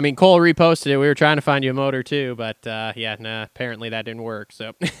 I mean, Cole reposted it. We were trying to find you a motor too, but apparently that didn't work.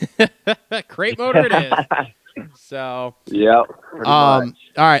 So, great motor it is. So, yep. All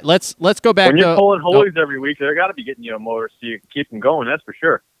right, let's go back. When you're pulling holies every week, they're got to be getting you a motor so you can keep them going. That's for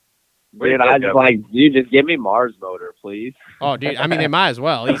sure. Dude, I just like, dude, just give me Mars motor, please. Oh, dude, I mean, they might as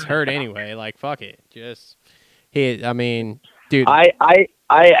well. He's hurt anyway. Like, fuck it. Dude. I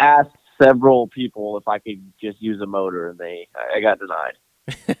asked several people if I could just use a motor, and I got denied.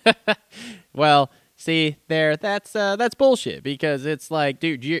 Well, see there, that's bullshit, because it's like,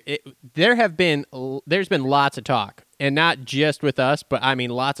 dude, there's been lots of talk, and not just with us, but I mean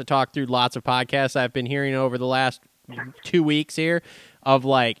lots of talk through lots of podcasts I've been hearing over the last 2 weeks here of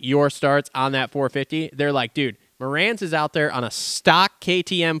like your starts on that 450. They're like, dude, Moran's is out there on a stock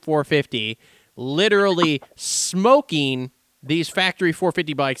KTM 450, literally smoking these factory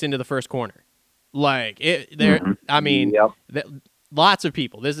 450 bikes into the first corner. Like, I mean, lots of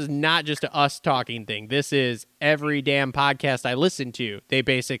people. This is not just a us talking thing. This is every damn podcast I listen to. They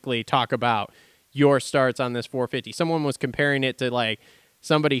basically talk about your starts on this 450. Someone was comparing it to like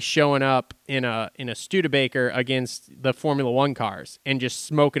somebody showing up in a Studebaker against the Formula One cars and just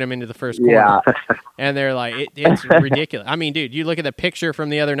smoking them into the first corner. Yeah. And they're like, it's ridiculous. I mean, dude, you look at the picture from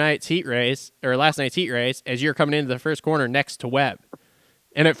the other night's heat race, or last night's heat race, as you're coming into the first corner next to Webb.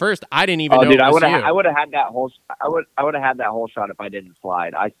 And at first, I didn't even know dude, it was you. I would have had that whole. I would have had that whole shot if I didn't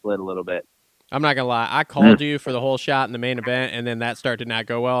slide. I slid a little bit. I'm not gonna lie. I called you for the whole shot in the main event, and then that start did not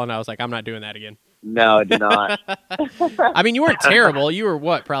go well, and I was like, I'm not doing that again. No, it did not. I mean, you weren't terrible. You were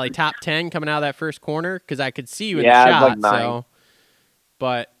what, probably top 10 coming out of that first corner, because I could see you in the shot. Like 9. So,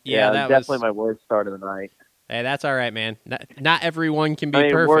 but that was definitely my worst start of the night. Hey, that's all right, man. Not everyone can be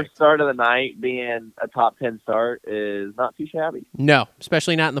perfect. Worst start of the night being a top 10 start is not too shabby. No,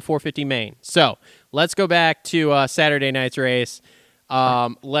 especially not in the 450 main. So let's go back to Saturday night's race.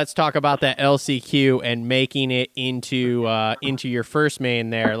 Let's talk about that LCQ and making it into your first main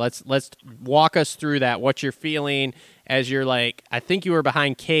there. Let's walk us through that. What you're feeling as you're like, I think you were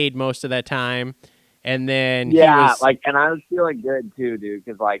behind Cade most of that time. And then and I was feeling good too, dude,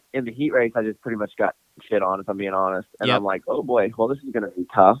 because like in the heat race, I just pretty much got shit on, if I'm being honest. And I'm like, oh boy, well, this is gonna be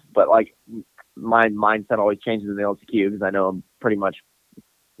tough. But like my mindset always changes in the LCQ because I know I'm pretty much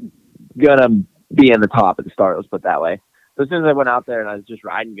gonna be in the top at the start. Let's put it that way. So as soon as I went out there and I was just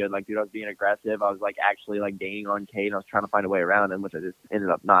riding good, like, dude, I was being aggressive. I was like actually like gaining on Cade, and I was trying to find a way around him, which I just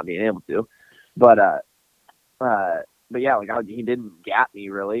ended up not being able to. But yeah, like he didn't gap me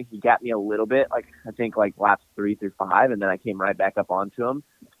really. He gapped me a little bit, like I think like laps 3 through 5, and then I came right back up onto him.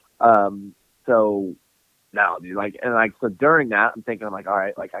 So now, dude, so during that, I'm thinking, I'm like, all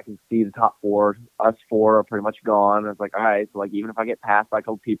right, like I can see the top 4, us 4 are pretty much gone. I was like, all right, so like even if I get past by a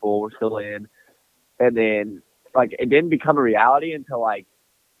couple people, we're still in. And then like it didn't become a reality until like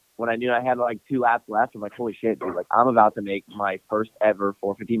when I knew I had like 2 laps left, I'm like, holy shit, dude! Like I'm about to make my first ever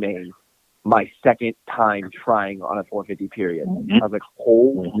 450 main, my second time trying on a 450 period. I was like,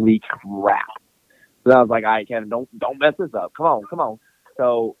 holy crap! So I was like, all right, Kevin, don't mess this up. Come on.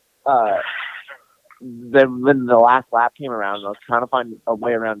 So then when the last lap came around, I was trying to find a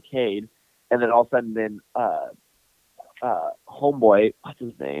way around Cade, and then all of a sudden, then homeboy, what's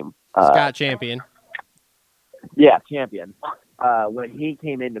his name? Scott Champion. Yeah, Champion. When he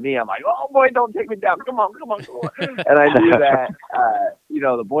came into me, I'm like, oh boy, don't take me down. Come on. And I knew that,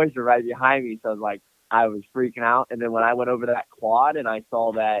 the boys were right behind me. So I was freaking out. And then when I went over that quad and I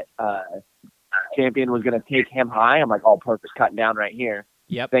saw that Champion was going to take him high, I'm like, oh, perfect, cutting down right here.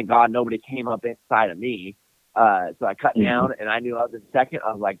 Yep. Thank God nobody came up inside of me. So I cut down and I knew I was in second.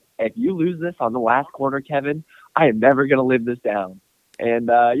 I was like, if you lose this on the last corner, Kevin, I am never going to live this down. And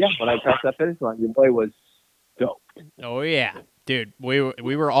when I crossed that finish line, your boy was dope. Oh yeah, dude, we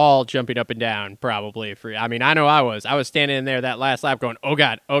were all jumping up and down probably. I know I was standing in there that last lap going, oh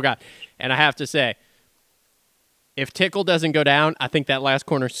god, and I have to say, if Tickle doesn't go down, I think that last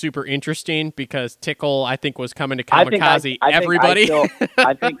corner is super interesting because Tickle, I think, was coming to kamikaze everybody.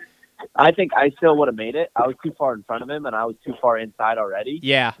 I think I still would have made it. I was too far in front of him, and I was too far inside already.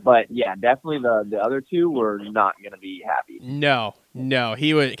 Yeah. But, yeah, definitely the other two were not going to be happy. No.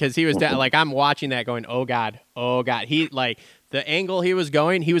 He was, because he was down, like, I'm watching that going, oh, God. He, like, the angle he was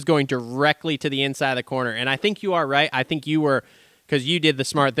going directly to the inside of the corner. And I think you are right. I think you were, because you did the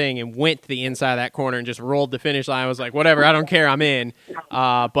smart thing and went to the inside of that corner and just rolled the finish line. I was like, whatever, I don't care, I'm in.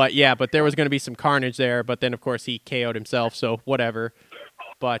 But there was going to be some carnage there. But then, of course, he KO'd himself, so whatever.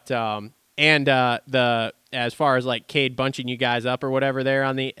 But as far as like Cade bunching you guys up or whatever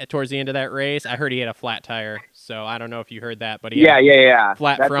there towards the end of that race, I heard he had a flat tire. So I don't know if you heard that, but he had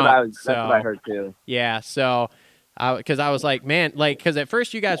flat front. That's what I heard too. Yeah, so because I was like, man, like because at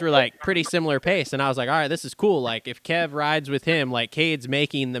first you guys were like pretty similar pace, and I was like, all right, this is cool. Like if Kev rides with him, like Cade's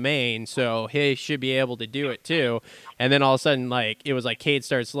making the main, so he should be able to do it too. And then all of a sudden, like it was like Cade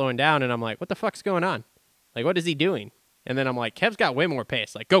started slowing down, and I'm like, what the fuck's going on? Like what is he doing? And then I'm like, Kev's got way more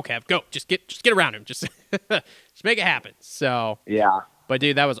pace. Like, go, Kev, go. Just get around him. Just make it happen. So, yeah. But,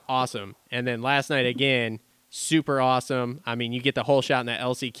 dude, that was awesome. And then last night, again, super awesome. I mean, you get the whole shot in that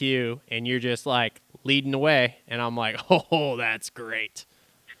LCQ, and you're just, like, leading the way. And I'm like, oh, that's great.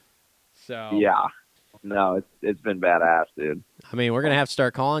 So. Yeah. No, it's been badass, dude. I mean, we're going to have to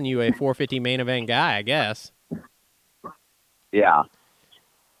start calling you a 450 main event guy, I guess. Yeah.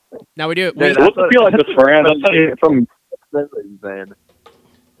 Now we do. What's it feel like this, Fran? I'll tell you from...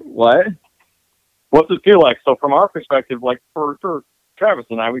 What? What's it feel like? So from our perspective, like for Travis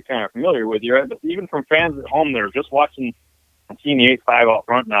and I, we kind of familiar with you, right? But even from fans at home, they're just watching and seeing the 8.5 out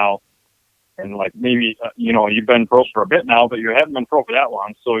front now, and like maybe you've been pro for a bit now, but you haven't been pro for that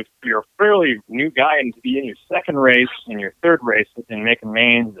long. So if you're a fairly new guy and to be in your second race and your third race and making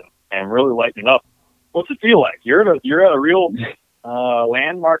mains and really lighting it up, what's it feel like? You're at a real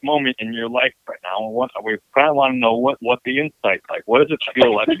landmark moment in your life right now. We kind of want to know what the insight's like. What does it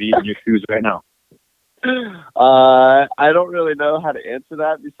feel like to be in your shoes right now? I don't really know how to answer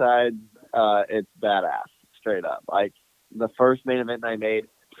that besides it's badass, straight up. Like the first main event I made,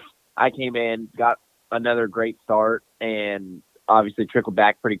 I came in, got another great start, and obviously trickled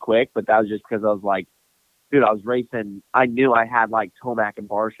back pretty quick, but that was just because I was like, dude, I was racing. I knew I had like Tomac and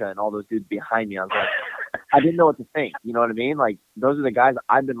Barsha and all those dudes behind me. I was like, I didn't know what to think. You know what I mean? Like, those are the guys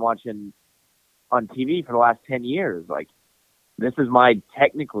I've been watching on TV for the last 10 years. Like, this is my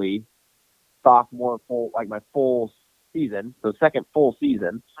technically sophomore my full season, so second full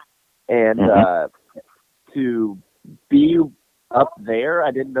season. And to be up there,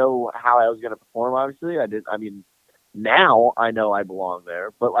 I didn't know how I was going to perform, obviously. Now I know I belong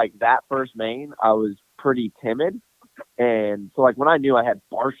there. But, like, that first main, I was pretty timid. And so, like, when I knew I had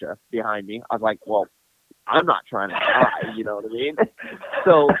Barsha behind me, I was like, well, I'm not trying to die, you know what I mean?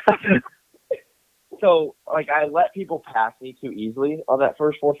 So like I let people pass me too easily on that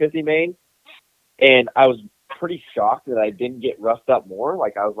first 450 main, and I was pretty shocked that I didn't get roughed up more.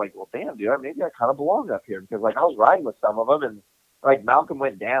 Like I was like, well, damn, dude, maybe I kind of belong up here because like I was riding with some of them, and like Malcolm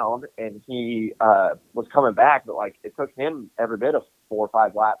went down and he was coming back, but like it took him every bit of 4 or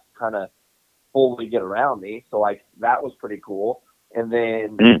 5 laps to kind of fully get around me. So like that was pretty cool. And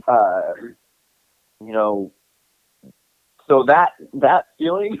then so that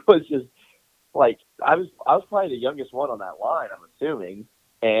feeling was just like I was probably the youngest one on that line, I'm assuming,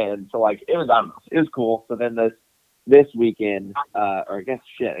 and so like it was cool. So then this weekend, or I guess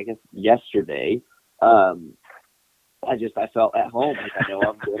yesterday, I felt at home. Like I know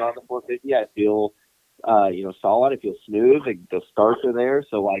I'm good on the 450. I feel solid. It feels smooth. The starts are there.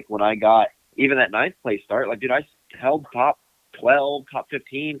 So like when I got even that ninth place start, like dude, I held top 12, top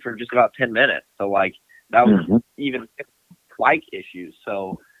 15 for just about 10 minutes. So like that was even bike issues.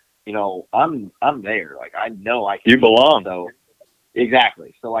 So I'm there. Like I know I can. You belong. So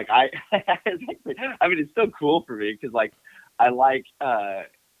exactly. So like I mean it's so cool for me because like I like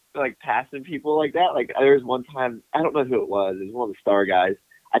passing people like that. Like there was one time, I don't know who it was. It was one of the star guys.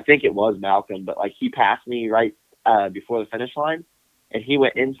 I think it was Malcolm, but like he passed me right before the finish line, and he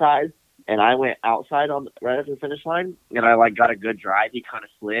went inside, and I went outside right after the finish line, and I like got a good drive. He kind of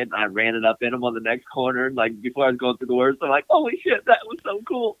slid, and I ran it up in him on the next corner, and like before I was going through the worst, I'm like, holy shit, that was so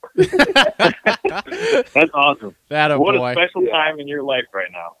cool. That's awesome. What boy. a special time in your life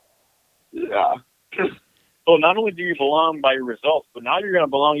right now. Yeah. So not only do you belong by your results, but now you're going to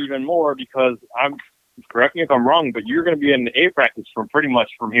belong even more because correct me if I'm wrong, but you're going to be in the A practice from pretty much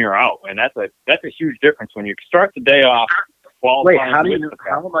from here out, and that's a huge difference when you start the day off. Wait, how am I going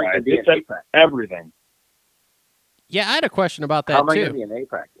to be in A practice? Everything. Yeah, I had a question about that how am I too. going to be in A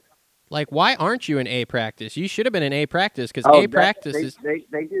practice? Like, why aren't you in A practice? You should have been in A practice because A practice is.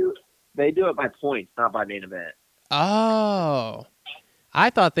 They do it by points, not by main event. Oh, I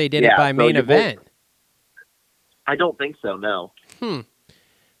thought they did it by main event. I don't think so. No.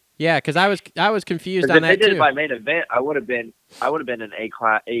 Yeah, because I was confused on that too. If they did it by main event, I would have been in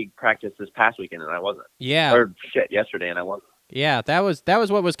A practice this past weekend, and I wasn't. Yeah. Or yesterday, and I wasn't. Yeah, that was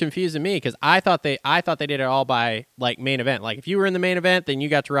what was confusing me because I thought they did it all by like main event. Like if you were in the main event, then you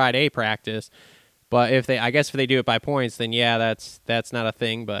got to ride A practice. But if they do it by points, then yeah, that's not a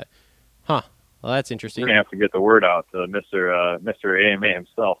thing. But well, that's interesting. We're gonna have to get the word out to Mr. AMA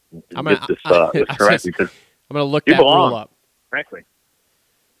himself and get this correct because I'm gonna look that rule up. Frankly.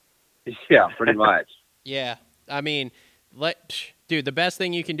 Yeah, pretty much. Yeah, I mean, dude, the best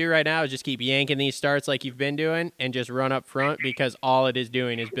thing you can do right now is just keep yanking these starts like you've been doing, and just run up front because all it is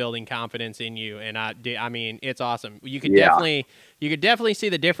doing is building confidence in you. And I mean, it's awesome. You could definitely see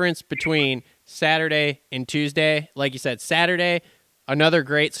the difference between Saturday and Tuesday. Like you said, Saturday, another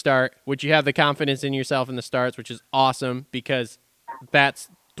great start, which you have the confidence in yourself in the starts, which is awesome because that's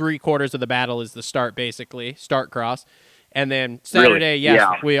 3/4 of the battle is the start, basically start cross. And then Saturday,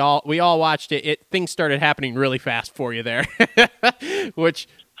 we all watched it. Things started happening really fast for you there, which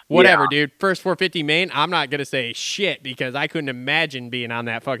whatever, dude. First 450 main, I'm not gonna say shit because I couldn't imagine being on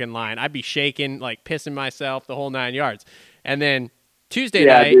that fucking line. I'd be shaking, like pissing myself, the whole 9 yards. And then Tuesday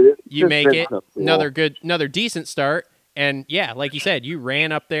night, you make it another decent start. And yeah, like you said, you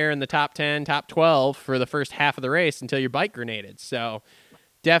ran up there in the top 10, top 12 for the first half of the race until your bike grenaded. So.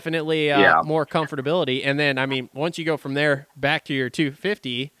 Definitely more comfortability. And then, I mean, once you go from there back to your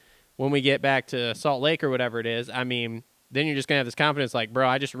 250, when we get back to Salt Lake or whatever it is, I mean, then you're just going to have this confidence like, bro,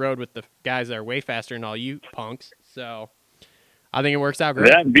 I just rode with the guys that are way faster than all you punks. So I think it works out great.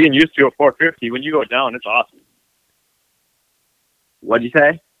 That and being used to a 450, when you go down, it's awesome. What'd you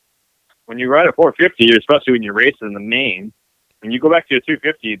say? When you ride a 450, especially when you're racing in the main, when you go back to a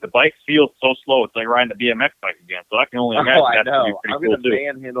 250, the bike feels so slow. It's like riding a BMX bike again. So I can only imagine I that's know. going to be pretty I'm cool going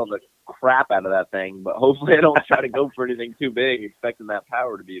to manhandle the crap out of that thing, but hopefully I don't try to go for anything too big, expecting that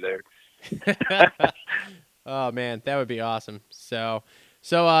power to be there. Oh man, that would be awesome. So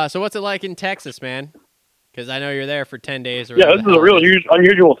what's it like in Texas, man? Because I know you're there for 10 days. Or this is a real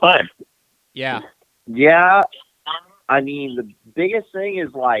unusual time. Yeah. Yeah. I mean, the biggest thing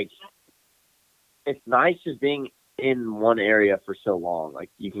is like, it's nice just being in one area for so long.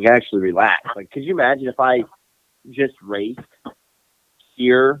 Like you can actually relax. Like, could you imagine if I just raced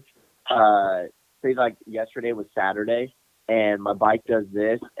here, say like yesterday was Saturday and my bike does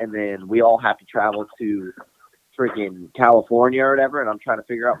this and then we all have to travel to freaking California or whatever and I'm trying to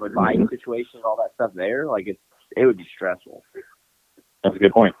figure out my bike situation and all that stuff there. Like it would be stressful. That's a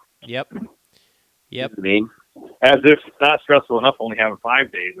good point. Yep. You know what I mean? As if it's not stressful enough only having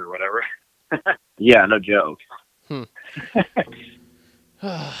 5 days or whatever. Yeah, no joke.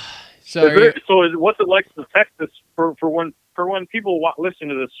 So what's it like to Texas for when people listen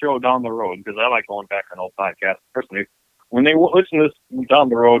to this show down the road? Because I like going back on old podcasts personally. When they listen to this down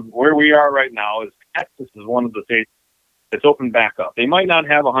the road, where we are right now is Texas is one of the states that's opened back up. They might not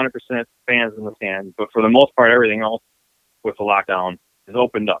have 100% fans in the stands, but for the most part, everything else with the lockdown is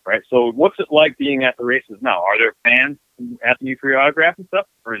opened up, right? So what's it like being at the races now? Are there fans asking you for your autograph and stuff,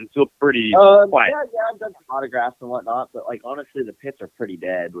 or is it still pretty quiet? Yeah, I've done some autographs and whatnot, but like honestly, the pits are pretty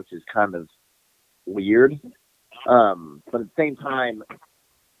dead, which is kind of weird. But at the same time,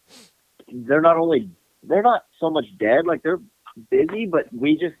 they're not so much dead, like they're busy, but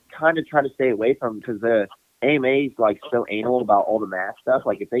we just kind of try to stay away from them because the AMA is like so anal about all the mask stuff.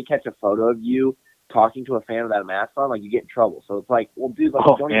 Like if they catch a photo of you talking to a fan without a mask on, like you get in trouble. So it's like, well, dude, like,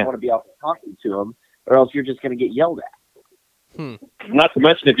 you don't even want to be out there talking to him, or else you're just going to get yelled at. Not to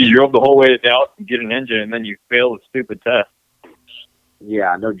mention if you drove the whole way to Dallas and get an engine and then you fail the stupid test.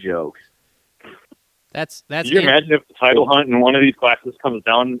 Yeah, no joke. That's. Can you imagine if the title hunt in one of these classes comes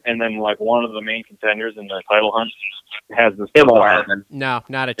down and then like one of the main contenders in the title hunt has this? It won't happen. No,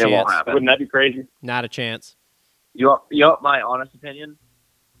 not a It won't chance. happen. Wouldn't that be crazy? Not a chance. You want my honest opinion?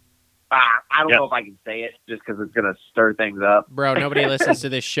 I don't Yes. know if I can say it just because it's going to stir things up. Bro, nobody listens to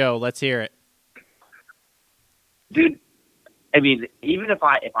this show. Let's hear it. Dude, I mean, even if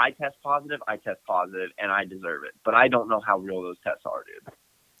I test positive, I test positive, and I deserve it. But I don't know how real those tests are, dude.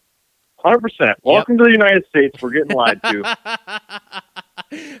 100%. Welcome to the United States. We're getting lied to.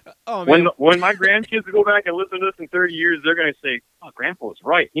 Oh, man. When my grandkids go back and listen to this in 30 years, they're going to say, "Oh, Grandpa was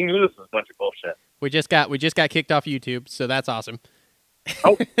right. He knew this was a bunch of bullshit." We just got kicked off YouTube, so that's awesome.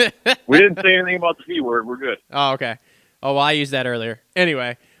 Oh, we didn't say anything about the B word. We're good. Oh, okay. Oh, well, I used that earlier.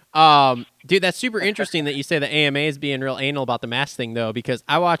 Anyway, dude, that's super interesting that you say the AMA is being real anal about the mask thing, though, because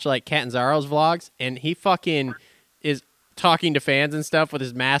I watch like Catanzaro's vlogs, and he fucking is talking to fans and stuff with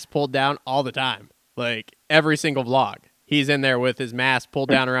his mask pulled down all the time. Like every single vlog, he's in there with his mask pulled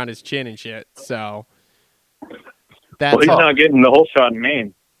down around his chin and shit. So that's Well, he's not getting the whole shot in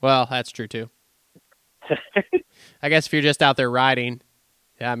Maine. well, that's true too. I guess if you're just out there riding,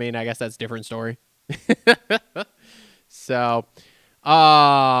 yeah, I mean, I guess that's a different story. So,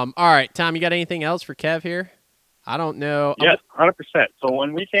 all right, Tom, you got anything else for Kev here? I don't know. Yes, 100%. So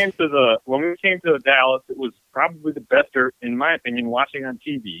when we came to Dallas, it was probably the best dirt, in my opinion, watching on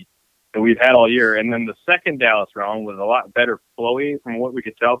TV that we've had all year. And then the second Dallas round was a lot better flowy from what we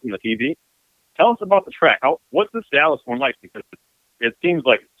could tell from the TV. Tell us about the track. What's this Dallas one like? Because it seems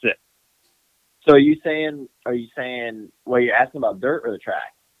like it's sick. So are you saying, well, you're asking about dirt or the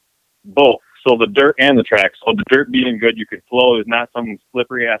track? Both. So the dirt and the track. So the dirt being good, you could flow. It's not some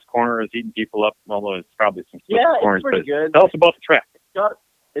slippery ass corner that's eating people up, although it's probably some slippery corners. It's pretty good. Tell us about the track.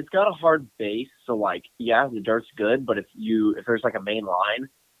 It's got a hard base, so like, yeah, the dirt's good, but if there's like a main line,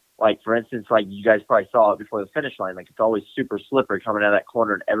 like for instance, like you guys probably saw it before the finish line, like it's always super slippery coming out of that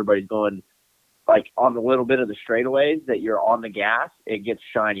corner, and everybody's going like on the little bit of the straightaways that you're on the gas, it gets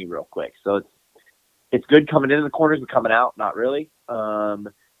shiny real quick. So it's good coming into the corners, but coming out, not really.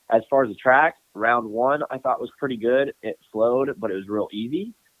 As far as the track, round one I thought was pretty good. It flowed, but it was real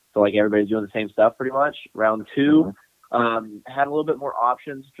easy. So like everybody's doing the same stuff pretty much. Round two had a little bit more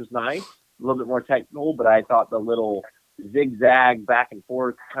options, which was nice. A little bit more technical, but I thought the little zigzag back and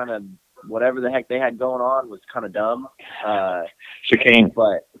forth kind of whatever the heck they had going on was kind of dumb. Chicane.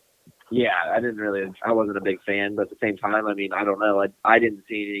 But yeah, I wasn't a big fan, but at the same time, I mean, I don't know. I didn't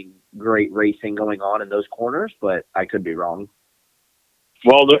see anything great racing going on in those corners, but I could be wrong.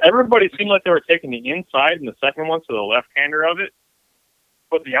 Well, everybody seemed like they were taking the inside in the second one, so the left-hander of it.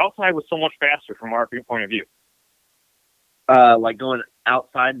 But the outside was so much faster from our point of view. Like going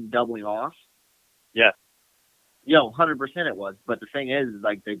outside and doubling off? Yeah. 100% it was. But the thing is,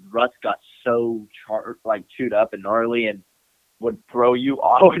 like, the ruts got so chewed up and gnarly and would throw you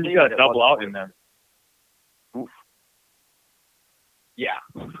off. Oh, and you got to double out in them. Oof. Yeah.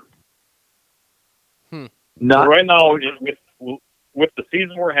 So right now, with the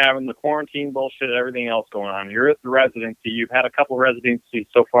season we're having, the quarantine bullshit, everything else going on, you're at the residency. You've had a couple residencies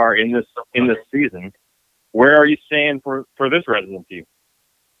so far in this season. Where are you staying for this residency?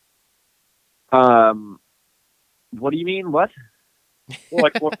 What do you mean? What?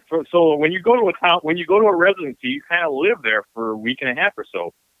 Well, so when you go to a town, when you go to a residency, you kind of live there for a week and a half or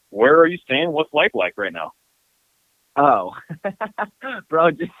so. Where are you staying? What's life like right now? Oh,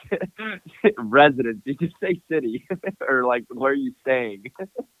 bro, just residence. You just say city or like where are you staying?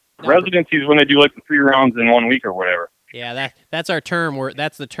 Residencies when they do like the 3 rounds in 1 week or whatever. Yeah, that's our term.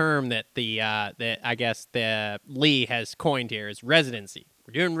 That's the term that that I guess the Lee has coined here is residency.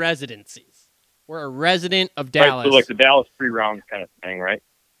 We're doing residencies. We're a resident of Dallas. Right, so like the Dallas 3 rounds kind of thing, right?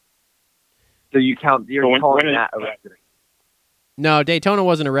 So you're calling that a residence? No, Daytona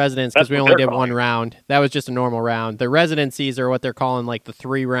wasn't a residence because we only did 1 round. That was just a normal round. The residencies are what they're calling like the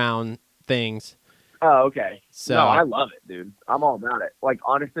 3-round things. Oh, okay. So no, I love it, dude. I'm all about it. Like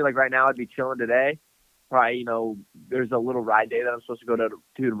honestly, like right now, I'd be chilling today. Probably, there's a little ride day that I'm supposed to go to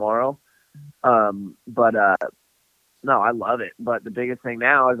tomorrow. But no, I love it. But the biggest thing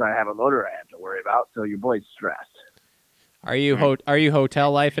now is I have a motor I have to worry about. So your boy's stressed. Are you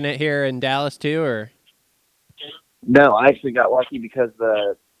hotel lifing it here in Dallas too, or? No, I actually got lucky because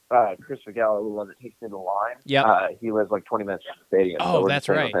the Chris Figala, the one that takes me to the line. Yeah. He lives like 20 minutes from the stadium. Oh, so we're that's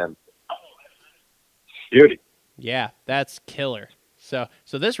just staying right. with him. Beauty. Yeah, that's killer.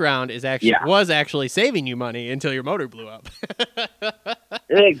 So this round is actually saving you money until your motor blew up.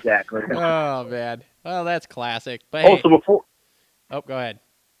 Exactly. Oh man. Well, that's classic. But Also, go ahead.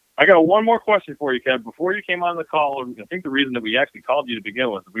 I got one more question for you, Kev. Before you came on the call, I think the reason that we actually called you to begin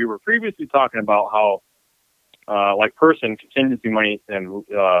with, we were previously talking about how, like person contingency money, and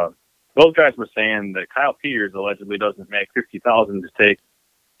those guys were saying that Kyle Peters allegedly doesn't make $50,000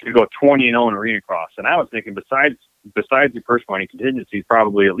 to go 20-0 in arena cross, and I was thinking besides your purse money, contingency is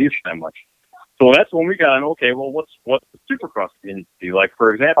probably at least that much. So that's when we got an okay. Well, what's the Supercross contingency like?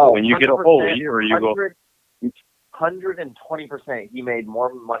 For example, when you get a Holy or you go 120%, he made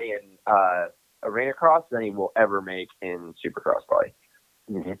more money in arena cross than he will ever make in Supercross probably.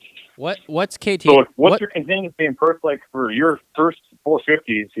 Mm-hmm. What's KT? So what's your contingency in purse like for your first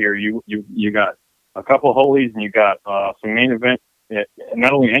 450s here? You got a couple Holies and you got some main event,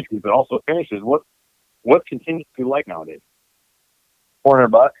 not only entries but also finishes. What's contingency like nowadays?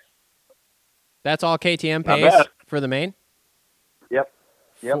 $400. That's all KTM Not pays bad. for the main? Yep.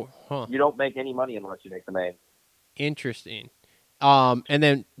 Huh. You don't make any money unless you make the main. Interesting. And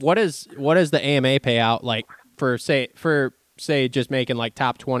then what is the AMA payout like for say just making like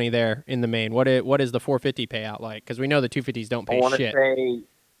top 20 there in the main? What is the 450 payout like? Because we know the 250s don't pay shit.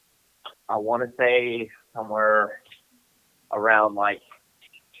 I want to say somewhere around like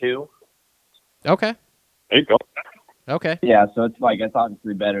 2. Okay. There you go. Okay. Yeah, so it's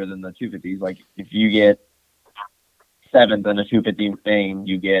obviously better than the 250s. Like if you get 7th in a 250 main,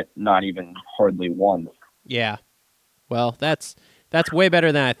 you get not even hardly 1. Yeah. Well, that's way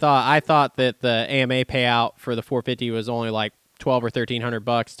better than I thought. I thought that the AMA payout for the 450 was only like $1,200 or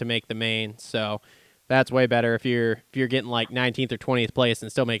 $1,300 to make the main. So that's way better if you're getting like 19th or 20th place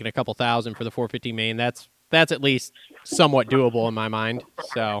and still making a couple thousand for the 450 main. That's at least somewhat doable in my mind.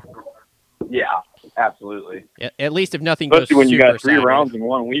 So Yeah, absolutely. at least if nothing goes Especially when you super got 3 sideways. rounds in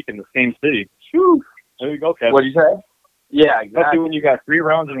 1 week in the same city. Whew. There you go, Kevin. What'd you say? Yeah, Especially exactly. when you got 3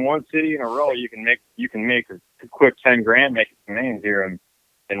 rounds in one city in a row, you can make a quick $10,000 making some mains here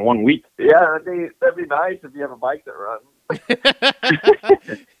in 1 week. Yeah, that'd be nice if you have a bike that runs.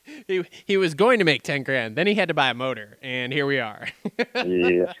 he was going to make $10,000, then he had to buy a motor, and here we are.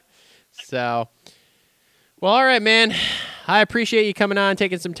 Yeah. So, well, all right, man. I appreciate you coming on,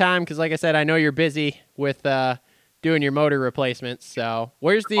 taking some time, because like I said, I know you're busy with doing your motor replacements. So,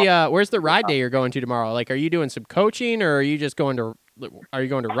 where's the ride day you're going to tomorrow? Like, are you doing some coaching, or are you just going to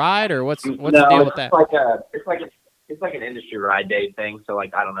ride, or what's the deal with that? It's like an industry ride day thing. So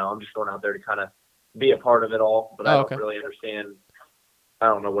like I don't know. I'm just going out there to kind of be a part of it all, but I don't really understand. I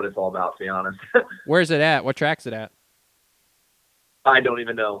don't know what it's all about, to be honest. Where's it at? What track's it at? I don't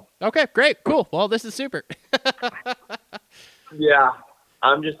even know. Okay, great, cool. Well, this is super. Yeah,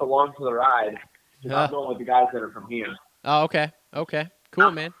 I'm just along for the ride. I'm going with the guys that are from here. Oh, okay,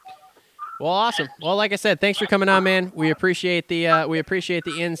 cool, man. Well, awesome. Well, like I said, thanks for coming on, man. We appreciate the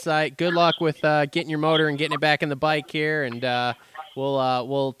insight. Good luck with getting your motor and getting it back in the bike here, and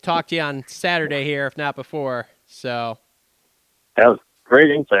we'll talk to you on Saturday here, if not before. So That was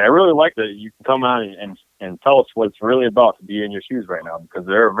great insight. I really like that you can come on and tell us what it's really about to be in your shoes right now, because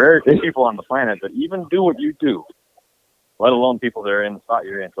there are very few people on the planet that even do what you do, let alone people that are in the spot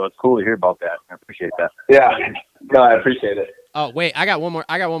you're in. So it's cool to hear about that. I appreciate that. Yeah, no, I appreciate it. Oh, wait, I got one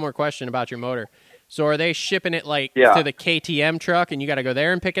more question about your motor. So are they shipping it to the KTM truck and you got to go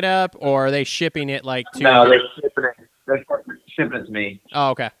there and pick it up, or are they shipping it to No, they're shipping it. They're shipping it to me.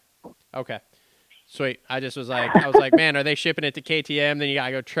 Oh, okay. Sweet. I was like, man, are they shipping it to KTM? Then you got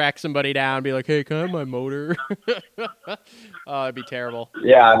to go track somebody down and be like, hey, can I have my motor? Oh, it'd be terrible.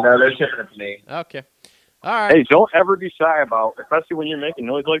 Yeah, no, they're shipping it to me. Okay. All right. Hey, don't ever be shy about, especially when you're making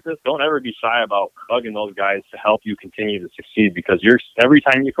noise like this, don't ever be shy about bugging those guys to help you continue to succeed, because every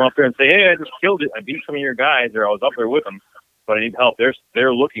time you come up there and say, hey, I just killed it, I beat some of your guys, or I was up there with them, but I need help,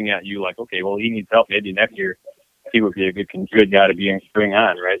 they're looking at you like, okay, well, he needs help. Maybe next year he would be a good guy to bring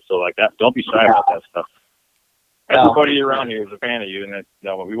on, right? So like that, don't be shy about that stuff. Everybody around here is a fan of you, and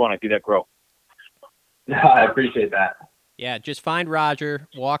we want to see that grow. I appreciate that. Yeah, just find Roger,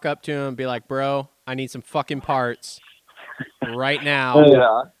 walk up to him, be like, bro, I need some fucking parts right now.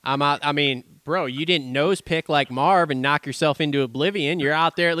 Yeah. I'm out. I mean, bro, you didn't nose pick like Marv and knock yourself into oblivion. You're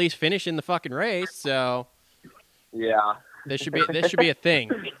out there at least finishing the fucking race. So Yeah. this should be a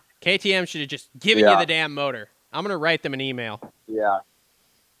thing. KTM should have just given you the damn motor. I'm gonna write them an email. Yeah.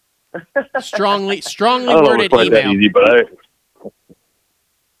 Strongly I don't know if worded it's quite that email. easy, but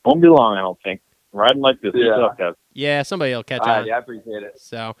won't be long, I don't think. Riding like this, Yeah. stuff, Kev. Yeah, somebody will catch All on. right, yeah, I appreciate it.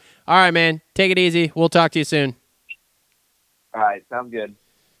 So, all right, man, take it easy. We'll talk to you soon. All right, sounds good.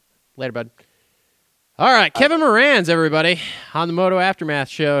 Later, bud. All right, Kevin Moran's, everybody, on the Moto Aftermath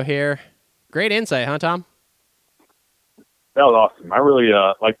show here. Great insight, huh, Tom? That was awesome. I really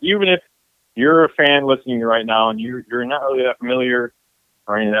like, even if you're a fan listening right now and you're not really that familiar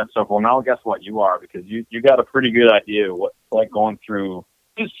or any of that stuff, well, now guess what? You are, because you got a pretty good idea of what's like going through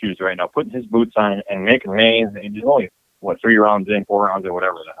his shoes right now, putting his boots on and making mains. And he's only, 3 rounds in, 4 rounds in,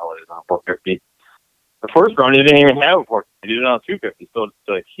 whatever the hell it is on 450. The first run, he didn't even have a 450. He did it on 250. So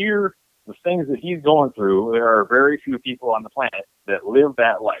to hear the things that he's going through, there are very few people on the planet that live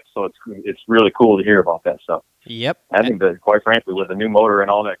that life. So it's really cool to hear about that stuff. Yep. I think that, quite frankly, with the new motor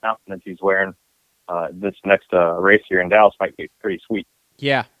and all that confidence he's wearing, this next race here in Dallas might be pretty sweet.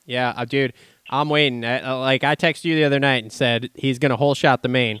 Yeah, dude, I'm waiting. I texted you the other night and said he's going to hole shot the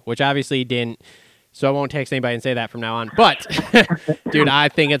main, which obviously he didn't, so I won't text anybody and say that from now on. But, dude, I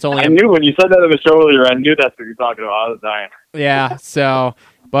think it's only... I knew when you said that on the show earlier, I knew that's what you're talking about. I was dying. Yeah, so...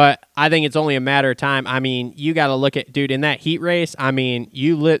 But I think it's only a matter of time. I mean, you got to look at, dude, in that heat race, I mean,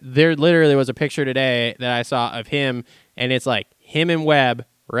 there literally was a picture today that I saw of him, and it's like him and Webb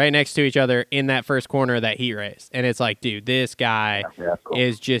right next to each other in that first corner of that heat race. And it's like, dude, this guy cool.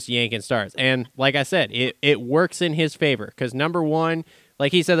 is just yanking stars. And like I said, it works in his favor because, number one,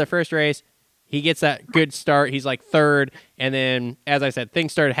 like he said the first race, he gets that good start. He's like third. And then, as I said,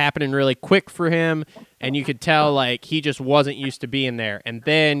 things started happening really quick for him. And you could tell, like, he just wasn't used to being there. And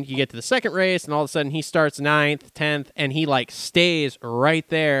then you get to the second race, and all of a sudden he starts 9th, 10th, and he, like, stays right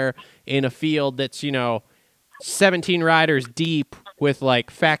there in a field that's, 17 riders deep with, like,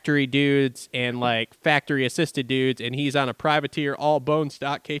 factory dudes and, like, factory-assisted dudes. And he's on a privateer, all bone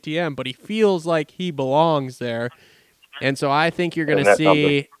stock KTM. But he feels like he belongs there. And so I think you're going to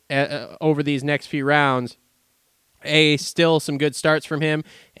see... over these next few rounds, A, still some good starts from him,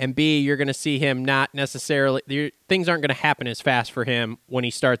 and B, you're going to see him not necessarily... Things aren't going to happen as fast for him when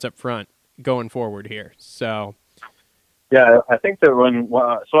he starts up front going forward here. So, yeah, I think that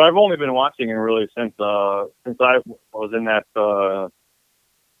so I've only been watching him really since I was in that...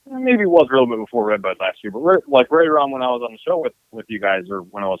 maybe it was a little bit before Redbud last year, but right around when I was on the show with you guys, or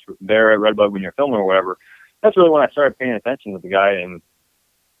when I was there at Redbud when you're filming or whatever, that's really when I started paying attention to the guy. And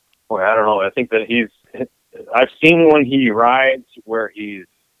boy, I don't know. I think that I've seen when he rides where he's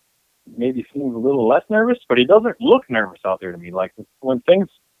maybe seems a little less nervous, but he doesn't look nervous out there to me. Like with things,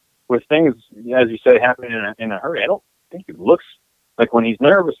 as you say, happen in a hurry, I don't think he looks like, when he's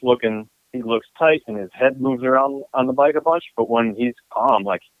nervous looking, he looks tight and his head moves around on the bike a bunch. But when he's calm,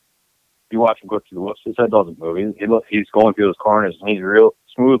 like you watch him go through the whoops, his head doesn't move. He's going through those corners and he's real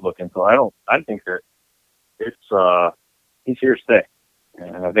smooth looking. So I think that he's here to stay.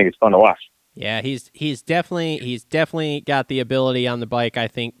 And I think it's fun to watch. Yeah, he's definitely got the ability on the bike, I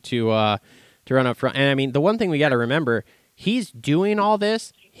think, to run up front. And I mean, the one thing we got to remember, he's doing all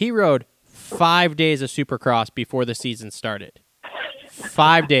this. He rode 5 days of Supercross before the season started.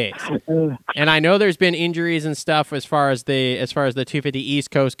 5 days. And I know there's been injuries and stuff as far as the 250 East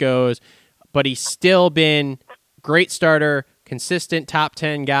Coast goes, but he's still been great starter, consistent top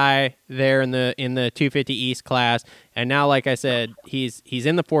 10 guy there in the 250 East class. And now, like I said, he's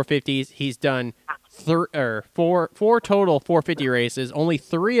in the 450s. He's done four total 450 races, only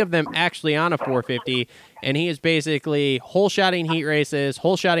 3 of them actually on a 450, and he is basically hole-shotting heat races,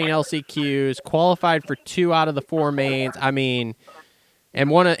 hole-shotting LCQs, qualified for 2 out of the 4 mains. I mean, and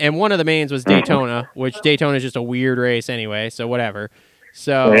one of the mains was Daytona, which Daytona is just a weird race anyway, so whatever.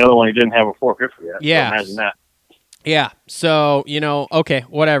 So the other one, he didn't have a 450 yet. Yeah. So imagine that. Yeah, so, okay,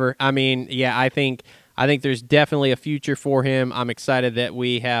 whatever. I mean, yeah, I think there's definitely a future for him. I'm excited that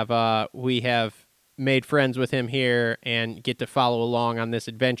we have made friends with him here and get to follow along on this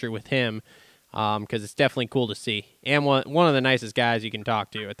adventure with him, because it's definitely cool to see. And one of the nicest guys you can talk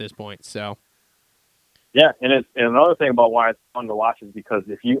to at this point. So, yeah, and another thing about why it's fun to watch is because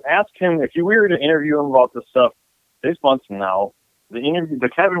if you were to interview him about this stuff 6 months from now, the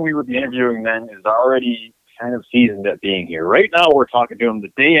Kevin we would be interviewing then is already kind of seasoned at being here. Right now, we're talking to him the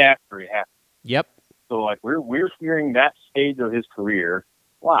day after he happened. Yep. So like we're hearing that stage of his career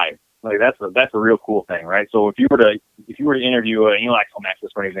live. Like that's a real cool thing, right? So if you were to interview Eli Tomac,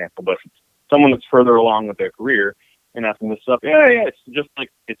 just for an example, but someone that's further along with their career and asking this stuff,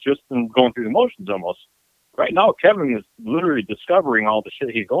 it's just them going through the motions almost. Right now, Kevin is literally discovering all the shit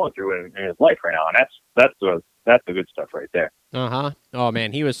he's going through in his life right now, and that's the good stuff right there. Oh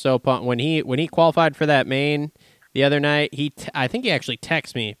man, he was so pumped when he qualified for that main the other night. I think he actually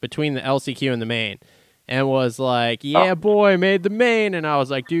texted me between the LCQ and the main, and was like, "Yeah, boy, made the main." And I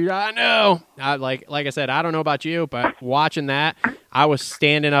was like, "Dude, I know." Like I said, I don't know about you, but watching that, I was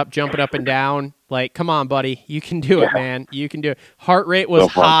standing up, jumping up and down. Like, come on, buddy, you can do it, man. You can do it. Heart rate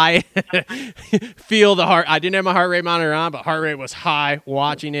was high. Feel the heart. I didn't have my heart rate monitor on, but heart rate was high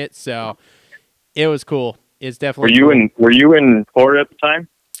watching it. So it was cool. It's definitely. Were you in Florida at the time?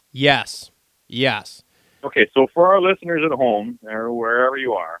 Yes. Okay, so for our listeners at home or wherever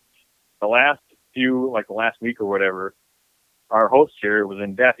you are, the last week or whatever, our host here was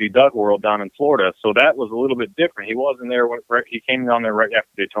in Daffy Duck World down in Florida, so that was a little bit different. He wasn't there he came down there right after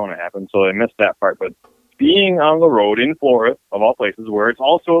Daytona happened, so I missed that part. But being on the road in Florida, of all places, where it's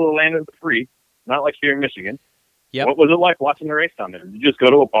also the land of the free, not like here in Michigan. Yep. What was it like watching the race down there? Did you just go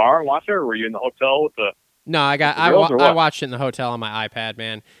to a bar and watch it, or were you in the hotel with the? No, I watched it in the hotel on my iPad,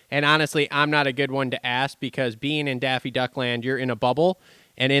 man. And honestly, I'm not a good one to ask because being in Daffy Duck Land, you're in a bubble,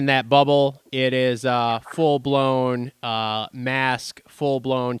 and in that bubble, it is full blown mask, full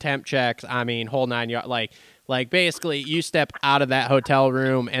blown temp checks. I mean, whole 9 yards. Like basically, you step out of that hotel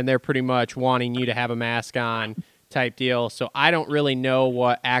room, and they're pretty much wanting you to have a mask on, type deal. So I don't really know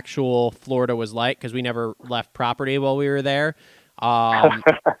what actual Florida was like because we never left property while we were there.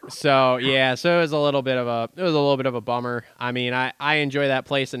 So it was a little bit of a bummer. I mean, I enjoy that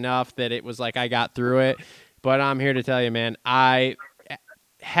place enough that it was like I got through it, but I'm here to tell you, man,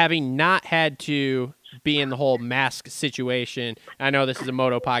 having not had to be in the whole mask situation. I know this is a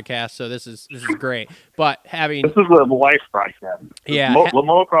moto podcast, so this is great, but this is a life podcast. Yeah.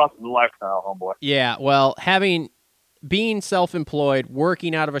 Motocross is a lifestyle, homeboy. Yeah. Well, being self-employed,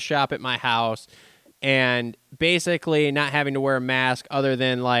 working out of a shop at my house, and basically not having to wear a mask other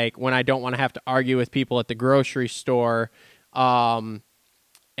than like when I don't want to have to argue with people at the grocery store. And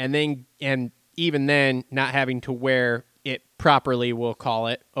even then not having to wear it properly, we'll call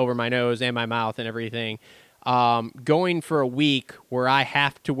it, over my nose and my mouth and everything. Going for a week where I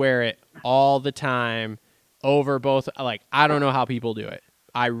have to wear it all the time over both, like, I don't know how people do it.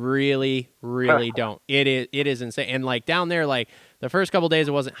 I really, really don't. It is insane. And like down there, like the first couple days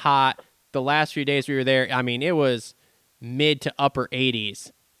it wasn't hot. The last few days we were there, I mean, it was mid to upper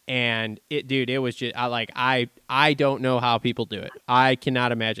 80s, and it was just I don't know how people do it. I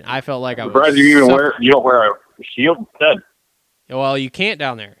cannot imagine. I felt like I was. You don't wear a shield instead. Well, you can't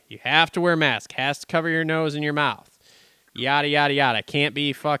down there. You have to wear a mask. Has to cover your nose and your mouth. Yada yada yada. Can't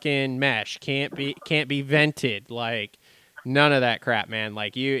be fucking mesh. Can't be vented. Like none of that crap, man.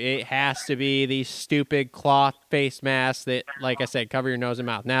 Like it has to be these stupid cloth face masks that, like I said, cover your nose and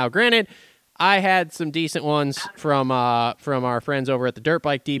mouth. Now, granted, I had some decent ones from our friends over at the Dirt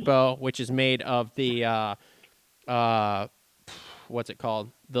Bike Depot, which is made of the what's it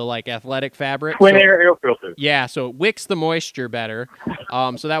called? The like athletic fabric. Twin air filter. Yeah, so it wicks the moisture better.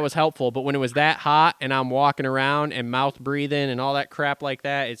 So that was helpful. But when it was that hot and I'm walking around and mouth breathing and all that crap like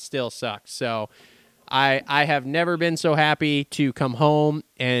that, it still sucks. So I have never been so happy to come home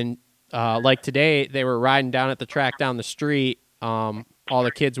and like today they were riding down at the track down the street. All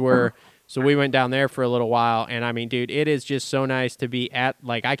the kids were. So we went down there for a little while, and I mean, dude, it is just so nice to be at,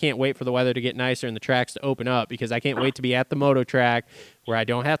 like, I can't wait for the weather to get nicer and the tracks to open up because I can't wait to be at the moto track where I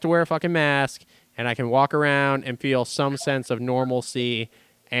don't have to wear a fucking mask and I can walk around and feel some sense of normalcy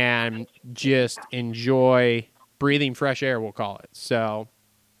and just enjoy breathing fresh air, we'll call it. So,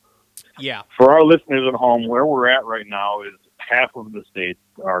 yeah. For our listeners at home, where we're at right now is half of the states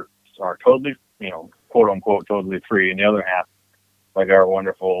are totally, quote unquote, totally free, and the other half, like our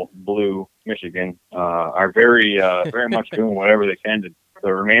wonderful blue Michigan, are very much doing whatever they can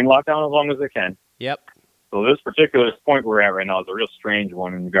to remain locked down as long as they can. Yep. So this particular point we're at right now is a real strange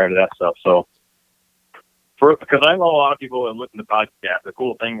one in regard to that stuff. So, because I know a lot of people that listen to podcasts, the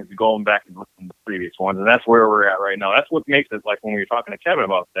cool thing is going back and listening to the previous ones, and that's where we're at right now. That's what makes it like when we were talking to Kevin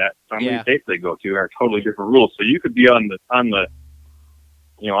about that. Some of these states they go to are totally different rules. So you could be on the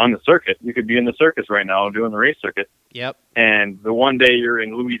circuit. You could be in the circus right now doing the race circuit. Yep. And the one day you're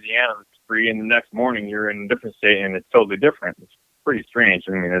in Louisiana, it's free, and the next morning you're in a different state, and it's totally different. It's pretty strange.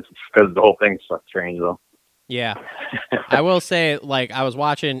 I mean, it's because the whole thing's so strange, though. Yeah. I will say, like, I was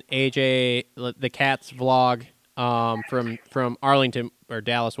watching AJ, the Cat's vlog from Arlington, or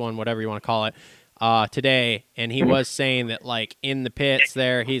Dallas one, whatever you want to call it, today, and he was saying that, like, in the pits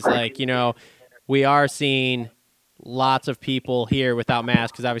there, he's like, we are seeing lots of people here without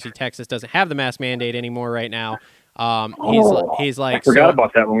masks because obviously Texas doesn't have the mask mandate anymore right now. He's like, I forgot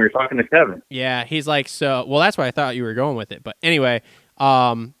about that when we were talking to Kevin. Yeah, he's like, well, that's why I thought you were going with it. But anyway,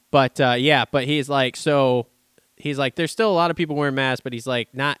 but he's like, there's still a lot of people wearing masks, but he's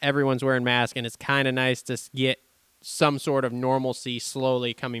like, not everyone's wearing masks, and it's kind of nice to get some sort of normalcy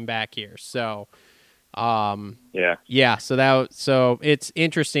slowly coming back here. So, Yeah. So it's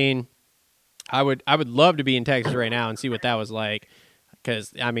interesting. I would love to be in Texas right now and see what that was like.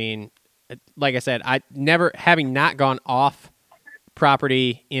 Because, I mean, like I said, having not gone off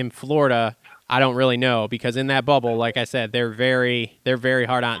property in Florida, I don't really know, because in that bubble, like I said, they're very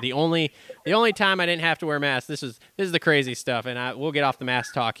hard on. The only time I didn't have to wear a mask, this is the crazy stuff, and we'll get off the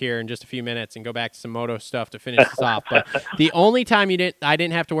mask talk here in just a few minutes and go back to some moto stuff to finish this off. But the only time I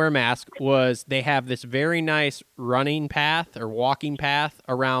didn't have to wear a mask was they have this very nice running path or walking path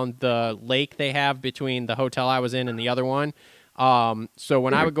around the lake they have between the hotel I was in and the other one. So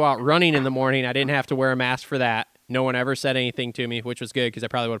when I would go out running in the morning, I didn't have to wear a mask for that. No one ever said anything to me, which was good because I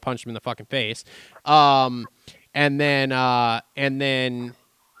probably would have punched him in the fucking face. And then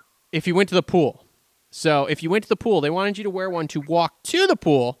if you went to the pool, they wanted you to wear one to walk to the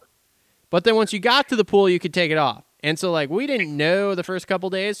pool, but then once you got to the pool, you could take it off. And so, like, we didn't know the first couple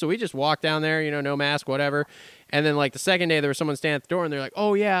days, so we just walked down there, no mask, whatever. And then, like, the second day, there was someone standing at the door, and they're like,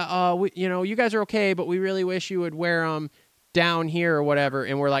 "Oh yeah, you guys are okay, but we really wish you would wear them down here or whatever."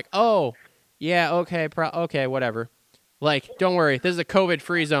 And we're like, "Oh, yeah, okay, okay, whatever." Like, don't worry, this is a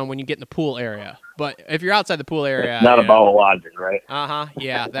COVID-free zone when you get in the pool area. But if you're outside the pool area, it's not about logic, right?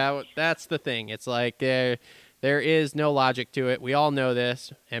 Yeah, that's the thing. It's like there is no logic to it. We all know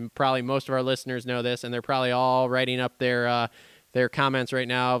this, and probably most of our listeners know this, and they're probably all writing up their comments right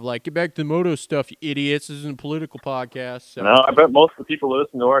now of like, "Get back to the moto stuff, you idiots. This isn't a political podcast." So. No, I bet most of the people that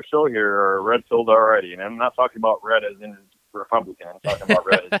listen to our show here are red-pilled already, and I'm not talking about red as in Republican. I'm talking about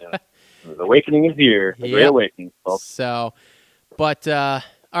red as in the awakening is here. The great awakening. Folks. So, but all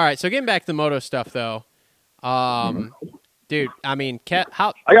right. So getting back to the moto stuff, though, dude. I mean,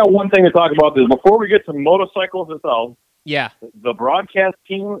 how? I got one thing to talk about this before we get to motorcycles itself. Yeah. The broadcast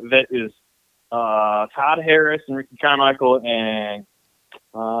team that is Todd Harris and Ricky Carmichael and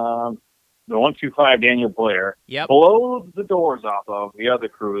the 125 Daniel Blair blows the doors off of the other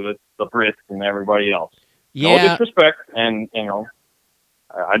crew, that's the Brits and everybody else. Yeah. No disrespect, and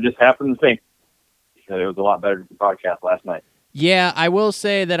I just happen to think that it was a lot better than the podcast last night. Yeah, I will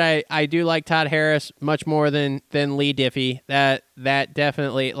say that I do like Todd Harris much more than Lee Diffie. That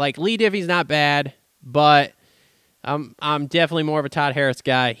definitely, like, Lee Diffie's not bad, but I'm definitely more of a Todd Harris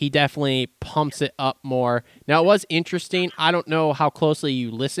guy. He definitely pumps it up more. Now, it was interesting. I don't know how closely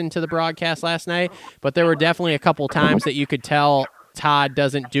you listened to the broadcast last night, but there were definitely a couple times that you could tell Todd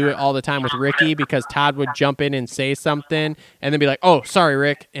doesn't do it all the time with Ricky, because Todd would jump in and say something and then be like, "Oh, sorry,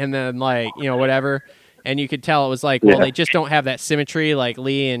 Rick," and then, like, whatever. And you could tell it was like, well, they just don't have that symmetry like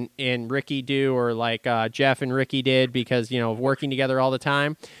Lee and Ricky do, or like Jeff and Ricky did, because, of working together all the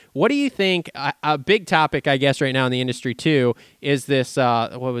time. What do you think? A big topic, I guess, right now in the industry too is this.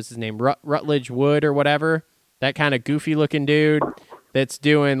 What was his name? Rutledge Wood or whatever. That kind of goofy looking dude that's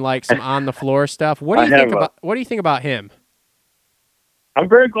doing like some on the floor stuff. What do you think about him? I'm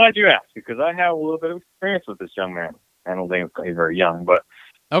very glad you asked, because I have a little bit of experience with this young man. I don't think he's very young, but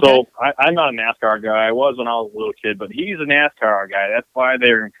okay. So I'm not a NASCAR guy. I was when I was a little kid, but he's a NASCAR guy. That's why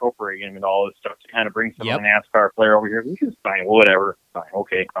they're incorporating him and all this stuff to kind of bring some of the NASCAR flair over here. Which is fine, whatever. Fine,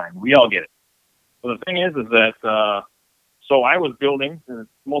 okay, fine. We all get it. But the thing is that so I was building.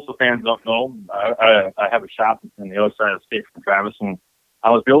 Most of the fans don't know. I have a shop in the other side of the state from Travis, and I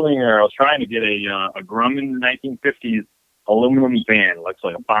was trying to get a Grumman 1950s aluminum van, looks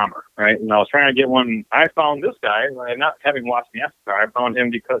like a bomber, right? And I was trying to get one. I found this guy, and not having watched NASCAR, I found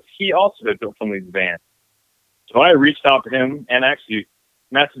him because he also had built some of these vans. So I reached out to him and actually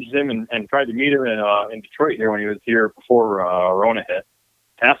messaged him and tried to meet him in Detroit here when he was here before Rona hit,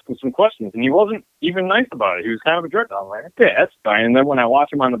 asked him some questions, and he wasn't even nice about it. He was kind of a jerk. I was like, okay, that's fine. And then when I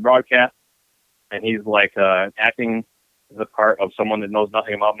watch him on the broadcast, and he's like acting the part of someone that knows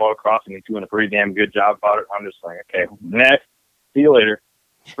nothing about motocross, and he's doing a pretty damn good job about it, I'm just like, okay, next, see you later.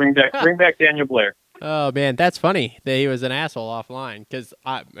 Bring back Daniel Blair. Oh man, that's funny that he was an asshole offline, because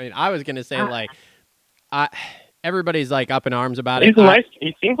I was gonna say, like, everybody's like up in arms about it.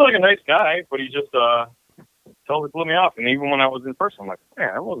 He seems like a nice guy, but he just totally blew me off. And even when I was in person, I'm like,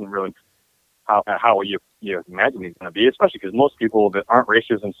 man, that wasn't really how you imagine he's going to be, especially because most people that aren't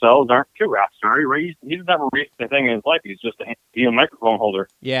racers themselves aren't too rock star. He's never raced anything in his life. He's just a microphone holder.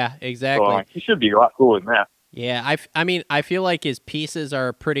 Yeah, exactly. So he should be a lot cooler than that. Yeah, I mean, I feel like his pieces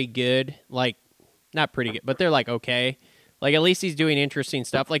are pretty good. Like, not pretty good, but they're like okay. Like, at least he's doing interesting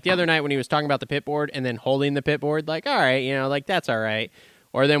stuff. Like the other night when he was talking about the pit board and then holding the pit board, like, all right, like, that's all right.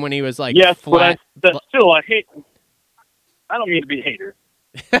 Or then when he was like, yes, flat. But I hate. I don't mean to be a hater.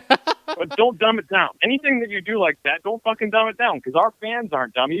 But don't dumb it down. Anything that you do like that, don't fucking dumb it down, because our fans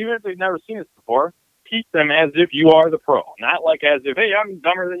aren't dumb. Even if they've never seen us before, teach them as if you are the pro. Not like as if, hey, I'm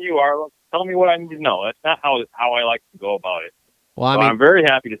dumber than you are. Tell me what I need to know. That's not how I like to go about it. Well, I So mean, I'm very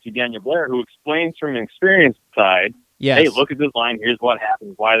happy to see Daniel Blair, who explains from an experienced side, yes. hey, look at this line. Here's what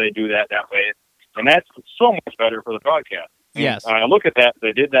happens, why they do that way. And that's so much better for the broadcast. And Yes. I look at that.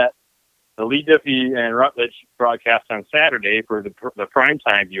 They did that, the Lee Diffie and Rutledge broadcast on Saturday for the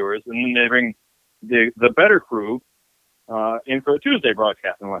primetime viewers, and then they bring the better crew in for a Tuesday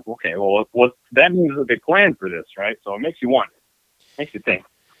broadcast. And I'm like, okay, well, that means that they planned for this, right? So it makes you wonder. Makes you think.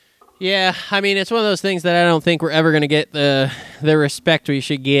 Yeah, I mean, it's one of those things that I don't think we're ever going to get the respect we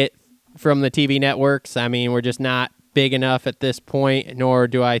should get from the TV networks. I mean, we're just not big enough at this point, nor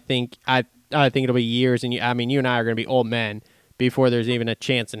do I think I think it'll be years. And you and I are going to be old men before there's even a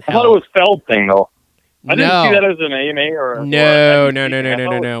chance in hell. I thought it was Feld thing though. I didn't see that as an AMA or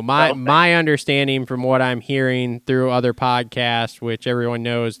No. My understanding from what I'm hearing through other podcasts, which everyone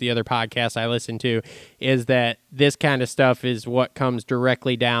knows the other podcasts I listen to, is that this kind of stuff is what comes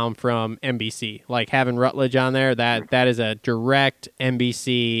directly down from NBC. Like having Rutledge on there, that is a direct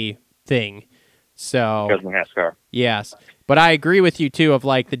NBC thing. So because of NASCAR. Yes. But I agree with you too of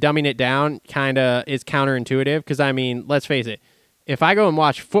like the dumbing it down kind of is counterintuitive because I mean, let's face it, if I go and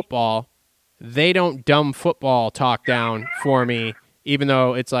watch football, they don't dumb football talk down for me, even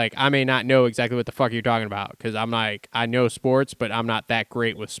though it's like I may not know exactly what the fuck you're talking about because I'm like, I know sports, but I'm not that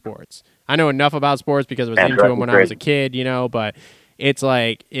great with sports. I know enough about sports because I was into them when I was a kid, but it's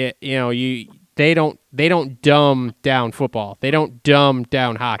like, they don't dumb down football. They don't dumb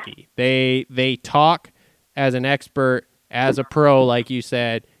down hockey. They talk as an expert, as a pro, like you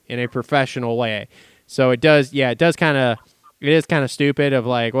said, in a professional way. So it is kind of stupid of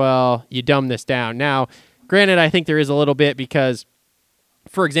like, well, you dumb this down. Now, granted, I think there is a little bit because,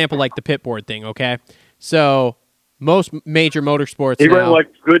 for example, like the pit board thing, okay? So most major motorsports he now... went like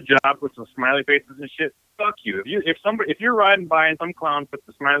good job with some smiley faces and shit. Fuck you. If you're riding by and some clown puts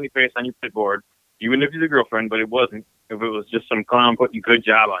a smiley face on your pit board, even if he's a girlfriend, but it wasn't, if it was just some clown putting good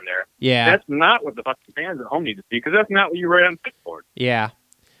job on there, that's not what the fucking fans at home need to see because that's not what you write on the pit board. Yeah.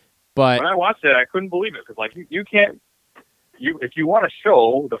 But when I watched it, I couldn't believe it because like you can't. If you want to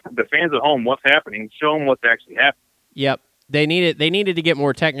show the fans at home what's happening, show them what's actually happening. Yep, they needed to get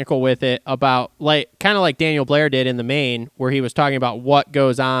more technical with it about kind of like Daniel Blair did in the main, where he was talking about what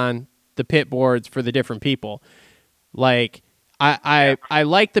goes on the pit boards for the different people. Like I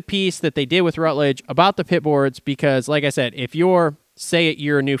like the piece that they did with Rutledge about the pit boards because, like I said, if you're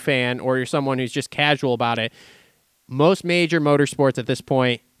a new fan or you're someone who's just casual about it, most major motorsports at this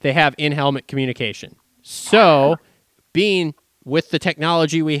point they have in-helmet communication. So being with the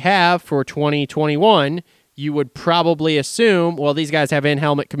technology we have for 2021, you would probably assume, well, these guys have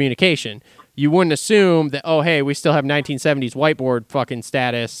in-helmet communication. You wouldn't assume that, oh, hey, we still have 1970s whiteboard fucking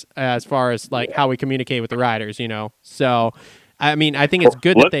status as far as like how we communicate with the riders, So, I mean, I think it's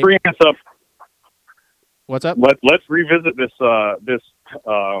good that they... Bring us up. What's up? Let's revisit this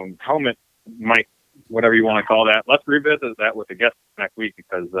helmet mic, whatever you want to call that. Let's revisit that with the guests next week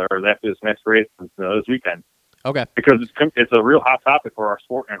because after this next race this weekend. Okay. Because it's a real hot topic for our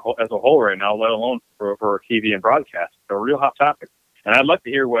sport as a whole right now, let alone for TV and broadcast. It's a real hot topic. And I'd like to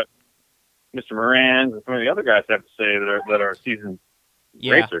hear what Mr. Moran and some of the other guys have to say that are seasoned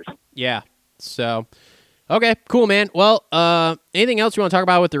racers. Yeah. So, okay, cool, man. Well, anything else you want to talk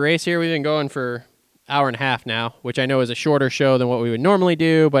about with the race here? We've been going for an hour and a half now, which I know is a shorter show than what we would normally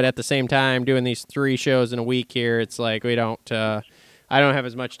do, but at the same time, doing these 3 shows in a week here, it's like I don't have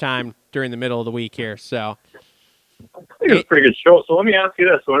as much time during the middle of the week here, so... I think it's a pretty good show. So let me ask you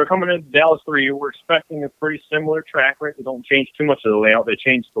this. So they're coming into Dallas 3. We're expecting a pretty similar track, right? They don't change too much of the layout. They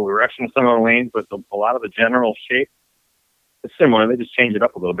change the direction of some of the lanes, but a lot of the general shape is similar. They just change it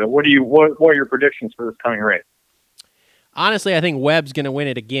up a little bit. What are your predictions for this coming race? Honestly, I think Webb's going to win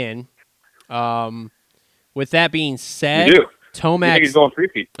it again. With that being said, you do? Tomac... You think he's going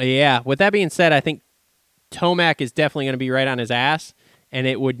 3-peat? Yeah. With that being said, I think Tomac is definitely going to be right on his ass, and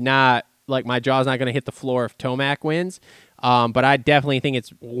it would not... Like, my jaw's not going to hit the floor if Tomac wins. But I definitely think it's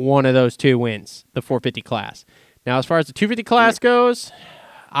one of those 2 wins, the 450 class. Now, as far as the 250 class goes,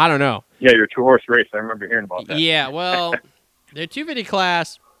 I don't know. Yeah, your 2-horse race. I remember hearing about that. Yeah, well, the 250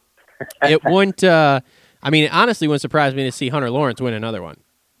 class, it wouldn't... it honestly wouldn't surprise me to see Hunter Lawrence win another one.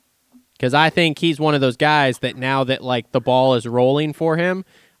 Because I think he's one of those guys that now that, like, the ball is rolling for him,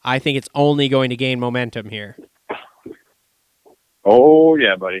 I think it's only going to gain momentum here. Oh,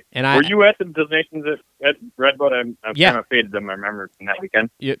 yeah, buddy. And were you at the designations at Redbud? I'm yeah. kind of faded them. I remember from that weekend.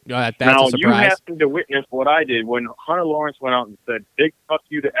 That's now, a surprise. you happened to witness what I did when Hunter Lawrence went out and said, big fuck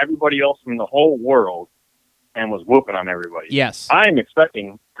you to everybody else from the whole world and was whooping on everybody. Yes. I'm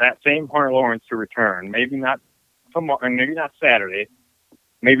expecting that same Hunter Lawrence to return. Maybe not tomorrow, maybe not Saturday,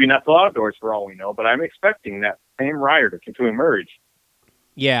 maybe not till outdoors for all we know, but I'm expecting that same rider to emerge.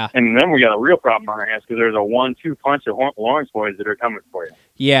 Yeah. And then we got a real problem on our hands because there's a 1-2 punch of Lawrence boys that are coming for you.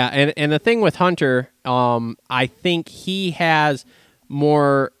 Yeah, and the thing with Hunter, I think he has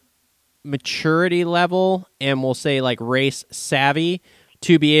more maturity level and we'll say like race savvy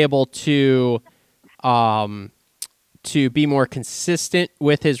to be able to be more consistent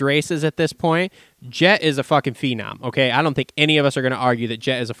with his races at this point. Jet is a fucking phenom, okay? I don't think any of us are going to argue that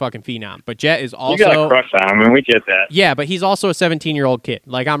Jet is a fucking phenom, but Jet is also... You got a crush on him, and we get that. Yeah, but he's also a 17-year-old kid.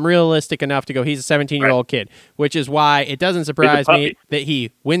 Like, I'm realistic enough to go, he's a 17-year-old kid, which is why it doesn't surprise me that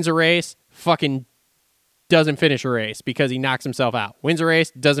he wins a race, fucking doesn't finish a race because he knocks himself out. Wins a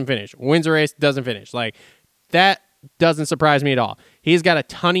race, doesn't finish. Wins a race, doesn't finish. Like, that doesn't surprise me at all. He's got a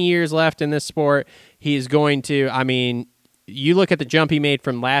ton of years left in this sport. He's going to, I mean... You look at the jump he made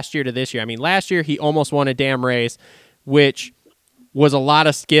from last year to this year. I mean, last year he almost won a damn race, which was a lot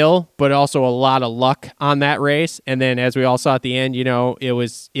of skill, but also a lot of luck on that race. And then as we all saw at the end, you know, it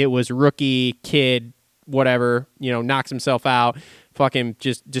was rookie kid, whatever, you know, knocks himself out, fucking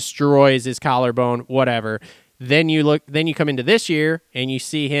just destroys his collarbone, whatever. Then you come into this year and you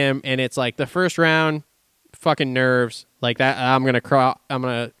see him and it's like the first round, fucking nerves like that. I'm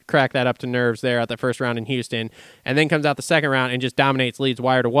gonna crack that up to nerves there at the first round in Houston, and then comes out the second round and just dominates, leads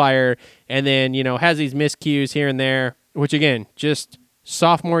wire to wire, and then you know has these miscues here and there, which again just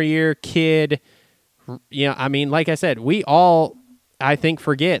sophomore year kid. You know, I mean, like I said, we all I think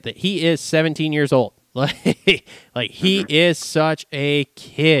forget that he is 17 years old. Like he is such a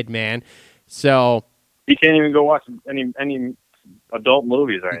kid, man. So he can't even go watch any adult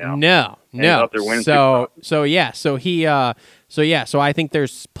movies right now. No. So I think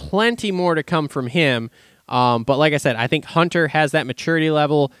there's plenty more to come from him. But like I said, I think Hunter has that maturity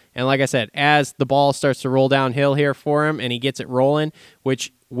level, and like I said, as the ball starts to roll downhill here for him, and he gets it rolling,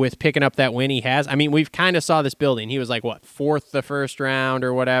 which with picking up that win he has. I mean, we've kind of saw this building. He was like fourth the first round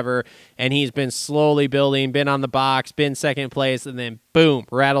or whatever, and he's been slowly building, been on the box, been second place, and then boom,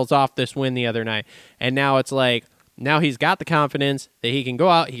 rattles off this win the other night, and now it's like. Now he's got the confidence that he can go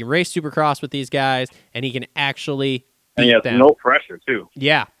out, he can race Supercross with these guys, and he can actually beat and he has them. No pressure, too.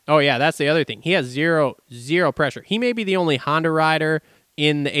 Yeah. Oh, yeah, that's the other thing. He has zero pressure. He may be the only Honda rider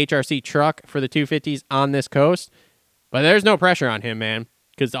in the HRC truck for the 250s on this coast, but there's no pressure on him, man,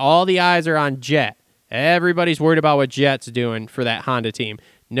 because all the eyes are on Jet. Everybody's worried about what Jet's doing for that Honda team.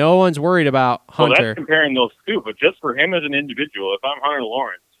 No one's worried about Hunter. Well, that's comparing those two, but just for him as an individual, if I'm Hunter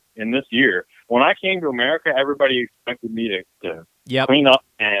Lawrence in this year, when I came to America, everybody expected me to clean up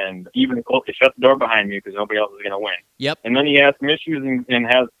and even to shut the door behind me because nobody else is going to win. Yep. And then he had some issues and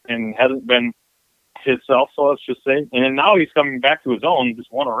hasn't been himself, so let's just say. And then now he's coming back to his own,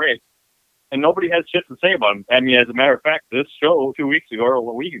 just won a race, and nobody has shit to say about him. I mean, as a matter of fact, this show 2 weeks ago or a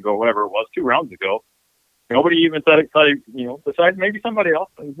week ago, whatever it was, 2 rounds ago, nobody even thought besides maybe somebody else,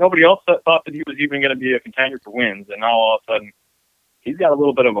 nobody else thought that he was even going to be a contender for wins. And now all of a sudden, he's got a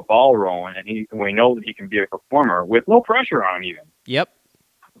little bit of a ball rolling, and we know that he can be a performer with no pressure on him even. Yep.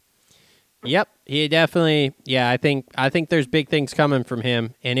 He definitely. Yeah, I think there's big things coming from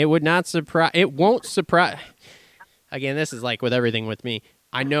him, and it won't surprise. Again, this is like with everything with me.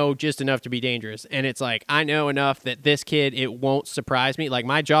 I know just enough to be dangerous, and it's like I know enough that this kid, it won't surprise me. Like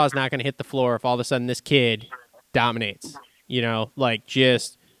my jaw's not going to hit the floor if all of a sudden this kid dominates. You know, like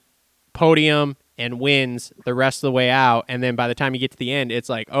just podium. And wins the rest of the way out, and then by the time you get to the end, it's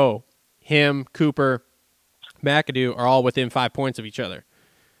like, oh, him, Cooper, McAdoo are all within 5 points of each other.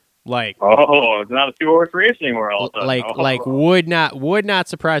 Like, oh, it's not a 2-horse race anymore. All of a sudden. Like would not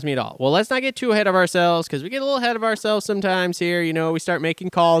surprise me at all. Well, let's not get too ahead of ourselves because we get a little ahead of ourselves sometimes here. You know, we start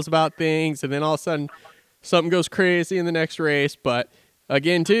making calls about things, and then all of a sudden, something goes crazy in the next race. But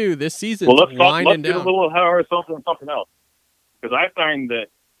again, too, this season, let's get a little ahead of ourselves on something else because I find that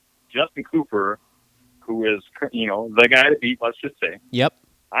Justin Cooper, who is, the guy to beat, let's just say. Yep.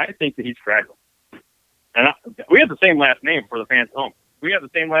 I think that he's fragile. And we have the same last name for the fans at home. We have the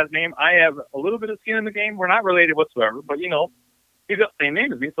same last name. I have a little bit of skin in the game. We're not related whatsoever, but, he's got the same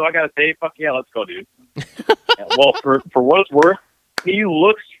name as me, so I got to say, fuck yeah, let's go, dude. Well, for what it's worth, he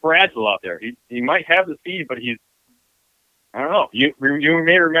looks fragile out there. He might have the speed, but I don't know. You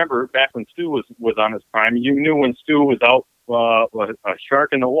may remember back when Stu was on his prime, you knew when Stu was out a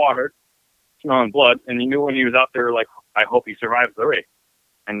shark in the water, smelling blood, and you knew when he was out there, like, I hope he survives the race.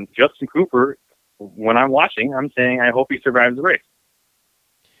 And Justin Cooper, when I'm watching, I'm saying, I hope he survives the race.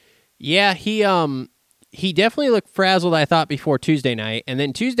 Yeah, he definitely looked frazzled, I thought, before Tuesday night. And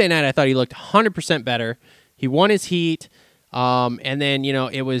then Tuesday night, I thought he looked 100% better. He won his heat. And then,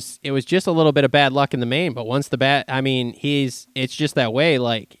 it was just a little bit of bad luck in the main, but once it's just that way.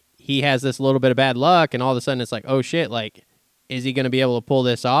 Like, he has this little bit of bad luck, and all of a sudden it's like, oh shit, like, is he going to be able to pull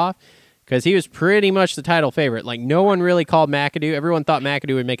this off? Because he was pretty much the title favorite. Like, no one really called McAdoo. Everyone thought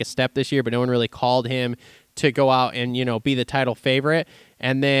McAdoo would make a step this year, but no one really called him to go out and, be the title favorite.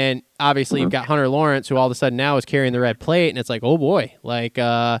 And then, obviously, you've got Hunter Lawrence, who all of a sudden now is carrying the red plate, and it's like, oh boy, like,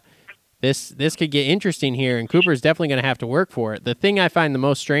 this could get interesting here, and Cooper's definitely going to have to work for it. The thing I find the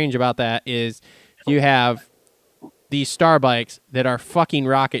most strange about that is you have these star bikes that are fucking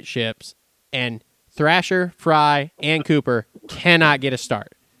rocket ships, and Thrasher, Fry, and Cooper cannot get a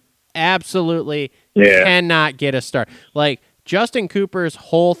start. Absolutely cannot get a start. Like, Justin Cooper's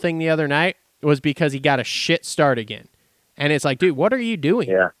whole thing the other night was because he got a shit start again. And it's like, dude, what are you doing?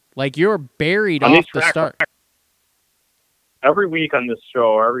 Yeah. Like, you're buried off the start. Every week on this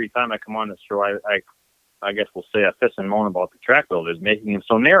show, or every time I come on this show, I guess we'll say I piss and moan about the track builders making them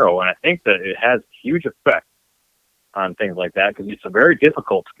so narrow. And I think that it has huge effect on things like that, because it's very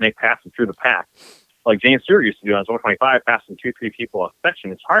difficult to make passes through the pack. Like James Stewart used to do on his 125, passing 2-3 people a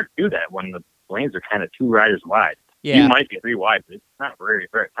section. It's hard to do that when the lanes are kind of 2 riders wide. Yeah. You might be 3 wide, but it's not very,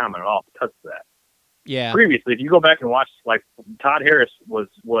 very common at all to touch that. Yeah. Previously, if you go back and watch, like, Todd Harris was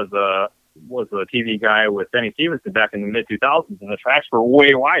a TV guy with Denny Stevenson back in the mid-2000s, and the tracks were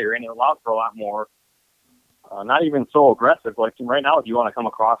way wider, and it allowed for a lot more, not even so aggressive. Like, right now, if you want to come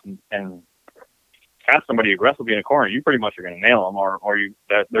across and pass somebody aggressively in a corner, you pretty much are going to nail them, or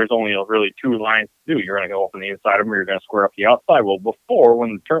there's only really 2 lines to do. You're going to go up on the inside of them, or you're going to square up the outside. Well, before,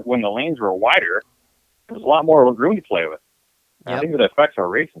 when the lanes were wider, there's a lot more room to play with. Yep. I think that affects our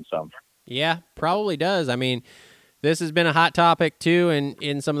racing some. Yeah, probably does. I mean, this has been a hot topic, too,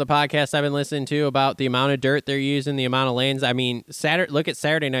 in some of the podcasts I've been listening to about the amount of dirt they're using, the amount of lanes. I mean, look at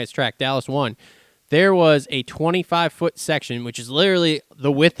Saturday night's track, Dallas 1. There was a 25-foot section, which is literally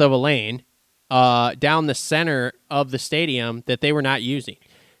the width of a lane, down the center of the stadium that they were not using.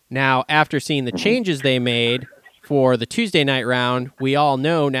 Now, after seeing the changes they made for the Tuesday night round, we all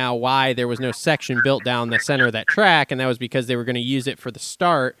know now why there was no section built down the center of that track, and that was because they were going to use it for the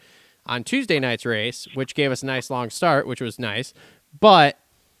start on Tuesday night's race, which gave us a nice long start, which was nice. But,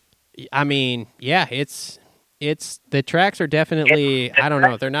 I mean, yeah, it's the tracks are definitely, I don't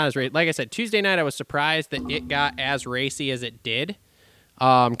know, they're not as racy. Like I said, Tuesday night I was surprised that it got as racy as it did.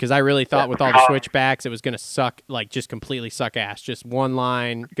 Because I really thought with all the switchbacks, it was going to suck, like just completely suck ass. Just one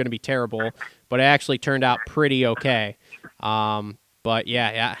line, going to be terrible. But it actually turned out pretty okay. But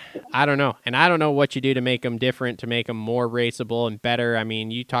yeah, I don't know. And I don't know what you do to make them different, to make them more raceable and better. I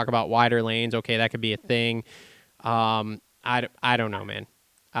mean, you talk about wider lanes. Okay, that could be a thing. I don't know, man.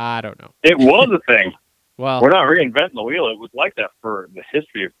 I don't know. It was a thing. Well, we're not reinventing the wheel. It was like that for the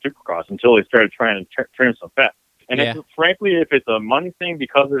history of Supercross until they started trying to trim some fat. And frankly, if it's a money thing,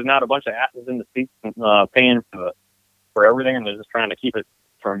 because there's not a bunch of asses in the seats paying for everything, and they're just trying to keep it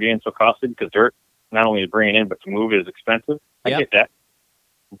from being so costly, because dirt, not only to bring it in, but to move it is expensive. I get that.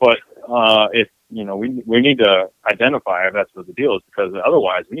 But if we need to identify if that's what the deal is, because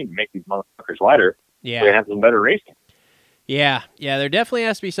otherwise we need to make these motherfuckers wider. Yeah. So they have some better racing. Yeah, there definitely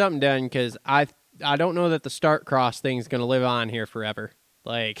has to be something done, because I don't know that the start cross thing's going to live on here forever.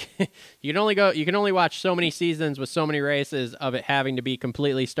 Like, you can only watch so many seasons with so many races of it having to be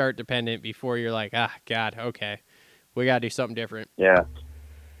completely start dependent before you're like, God, okay, we got to do something different. Yeah,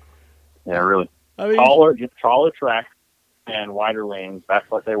 really. I mean, taller tracks and wider lanes, back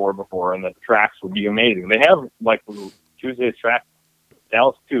like they were before, and the tracks would be amazing. They have, like, Tuesday's track,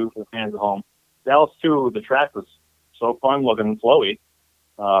 Dallas 2 for the fans at home. Dallas 2, the track was so fun looking and flowy.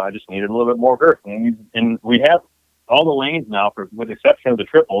 I just needed a little bit more girth, and we have all the lanes now, with the exception of the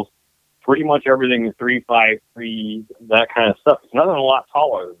triples, pretty much everything is 3.53, that kind of stuff. It's nothing a lot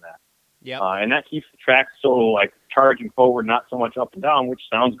taller than that. Yeah. And that keeps the track so, like, charging forward, not so much up and down, which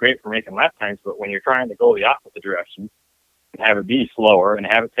sounds great for making lap times, but when you're trying to go the opposite direction and have it be slower and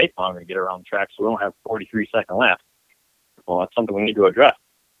have it take longer to get around the track so we don't have 43-second laps, well, that's something we need to address.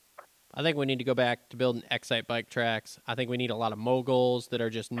 I think we need to go back to building Excite bike tracks. I think we need a lot of moguls that are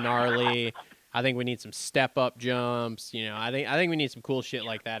just gnarly. I think we need some step-up jumps. I think we need some cool shit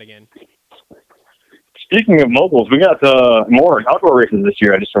like that again. Speaking of moguls, we got more outdoor races this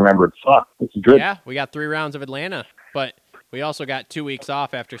year. I just remembered. Fuck, this is good. Yeah, we got 3 rounds of Atlanta, but we also got 2 weeks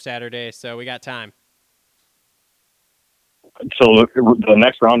off after Saturday, so we got time. So the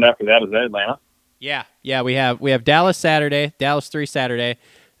next round after that is Atlanta? Yeah, we have Dallas Saturday, Dallas 3 Saturday.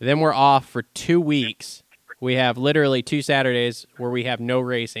 Then we're off for 2 weeks. We have literally 2 Saturdays where we have no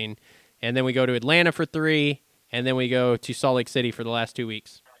racing. And then we go to Atlanta for 3, and then we go to Salt Lake City for the last 2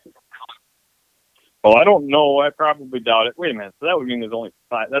 weeks. Well, I don't know. I probably doubt it. Wait a minute. So that would mean there's only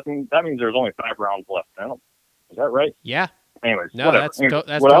 5. That means there's only 5 rounds left. Is that right? Yeah. Anyways, No, whatever. that's what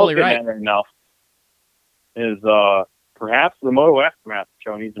totally I was getting at right now is perhaps the Moto Aftermath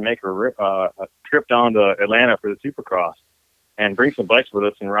show needs to make a trip down to Atlanta for the Supercross and bring some bikes with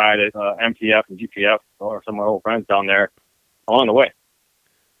us and ride at MTF and GPF or some of my old friends down there along the way.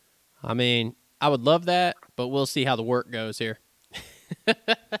 I mean, I would love that, but we'll see how the work goes here. Yeah,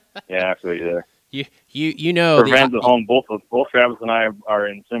 absolutely. There. You know, For friends at home, both Travis and I are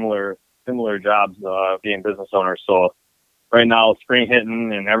in similar jobs, being business owners. So right now, spring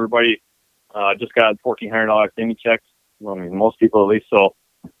hitting, and everybody just got $1,400 stimmy checks. Well, I mean, most people at least. So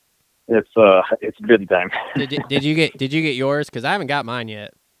it's busy time. Did you get yours? Because I haven't got mine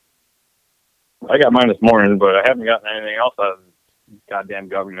yet. I got mine this morning, but I haven't gotten anything else out of the goddamn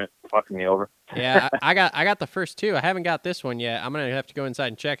government fucking me over. Yeah, I got the first 2. I haven't got this one yet. I'm gonna have to go inside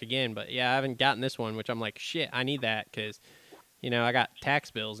and check again. But yeah, I haven't gotten this one, which I'm like, shit, I need that because, I got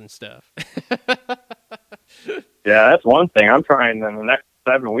tax bills and stuff. Yeah, that's one thing. I'm trying in the next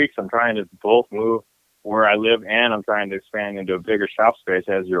 7 weeks. I'm trying to both move where I live, and I'm trying to expand into a bigger shop space,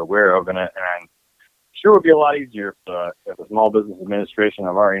 as you're aware of. And I'm sure it would be a lot easier if the Small Business Administration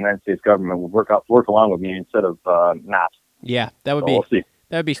of our United States government would work along with me instead of not. Yeah, that would We'll see.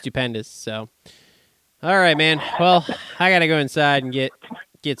 That would be stupendous. So, all right, man. Well, I gotta go inside and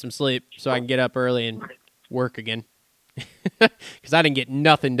get some sleep so I can get up early and work again. Because I didn't get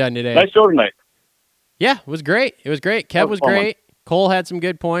nothing done today. Nice show tonight. Yeah, it was great. Kev was great. Cole had some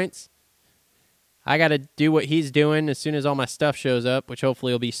good points. I got to do what he's doing as soon as all my stuff shows up, which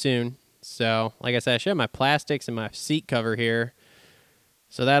hopefully will be soon. So, like I said, I should have my plastics and my seat cover here.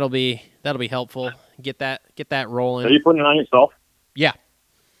 So that'll be helpful. Get that rolling. Are you putting it on yourself? Yeah.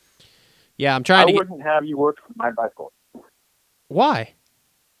 Yeah, I'm trying I to wouldn't have you work for my bicycle. Why?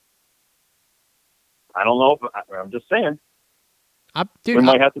 I don't know. I'm just saying. Dude, we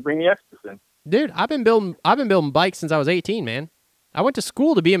might have to bring the extras in. Dude, I've been building bikes since I was 18, man. I went to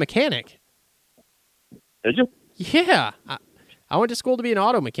school to be a mechanic. Did you? Yeah. I went to school to be an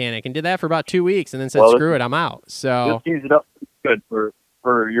auto mechanic and did that for about 2 weeks and then said, screw it, I'm out. So just use it up good for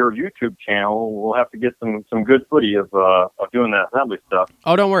your YouTube channel. We'll have to get some good footage of doing that assembly stuff.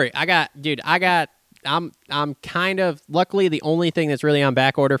 Oh, don't worry. I'm kind of, luckily the only thing that's really on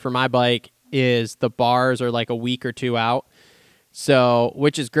back order for my bike is the bars are like a week or 2 out. So,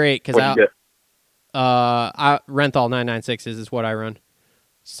 which is great because I Renthal 996s is what I run.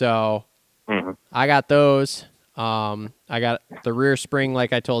 So I got those. I got the rear spring,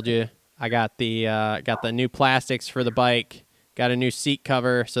 like I told you. I got the new plastics for the bike. Got a new seat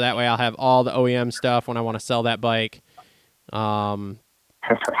cover, so that way I'll have all the OEM stuff when I want to sell that bike. And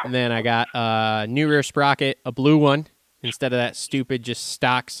then I got a new rear sprocket, a blue one, instead of that stupid just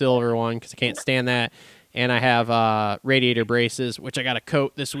stock silver one, because I can't stand that. And I have radiator braces, which I got to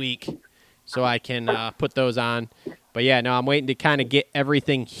coat this week, so I can put those on. But yeah, no, I'm waiting to kind of get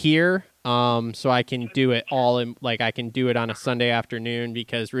everything here, so I can do it all in, like I can do it on a Sunday afternoon,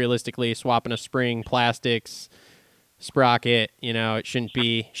 because realistically, swapping a spring, plastics, sprocket, it shouldn't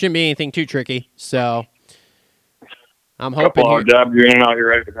be anything too tricky. So I'm hoping job you're in and out, you're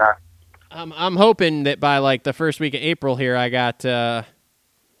ready to go. I'm hoping that by like the first week of April here, I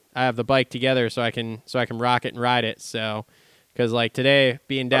have the bike together so I can rock it and ride it. So, because like today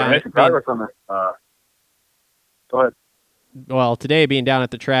being down, go ahead. Well, today being down at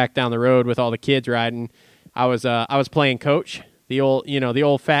the track down the road with all the kids riding, I was playing coach, the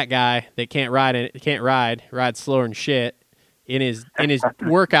old fat guy that can't ride slower than shit in his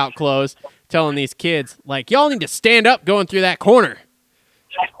workout clothes, telling these kids like, y'all need to stand up going through that corner.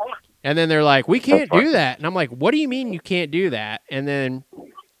 And then they're like, we can't do that. And I'm like, what do you mean you can't do that? And then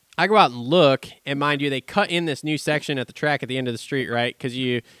I go out and look, and mind you, they cut in this new section at the track at the end of the street, right? Because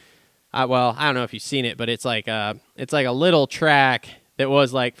I don't know if you've seen it, but it's like a little track that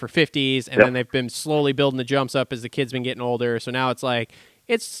was like for 50s, and then they've been slowly building the jumps up as the kids been getting older. So now it's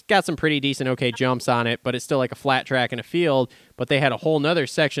got some pretty decent, okay jumps on it, but it's still like a flat track in a field. But they had a whole nother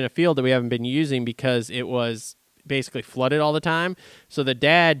section of field that we haven't been using because it was basically flooded all the time. So the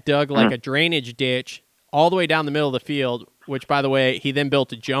dad dug like a drainage ditch all the way down the middle of the field, which, by the way, he then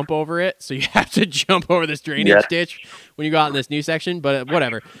built a jump over it. So you have to jump over this drainage ditch when you go out in this new section, but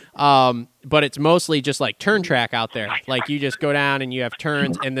whatever. But it's mostly just like turn track out there. Like you just go down and you have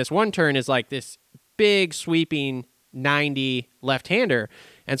turns, and this one turn is like this big sweeping 90 left-hander.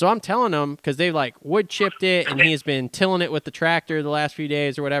 And so I'm telling them, because they've like wood chipped it, and he's been tilling it with the tractor the last few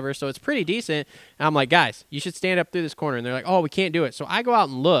days or whatever, so it's pretty decent. And I'm like, guys, you should stand up through this corner. And they're like, oh, we can't do it. So I go out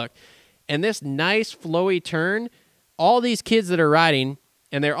and look, and this nice flowy turn, all these kids that are riding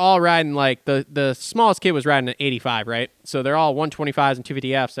and they're all riding like the smallest kid was riding an 85, right? So they're all 125s and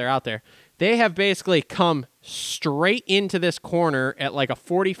 250Fs. They're out there. They have basically come straight into this corner at like a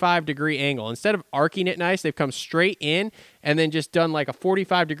 45-degree angle. Instead of arcing it nice, they've come straight in and then just done like a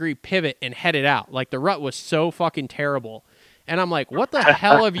 45-degree pivot and headed out. Like the rut was so fucking terrible. And I'm like, what the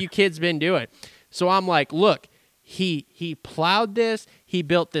hell have you kids been doing? So I'm like, look, he plowed this. He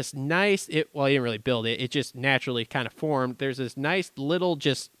built this nice, well, he didn't really build it. It just naturally kind of formed. There's this nice little,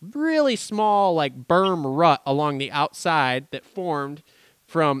 just really small like berm rut along the outside that formed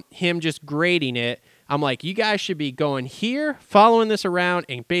from him just grading it. I'm like, you guys should be going here, following this around,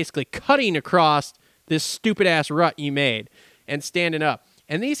 and basically cutting across this stupid-ass rut you made and standing up.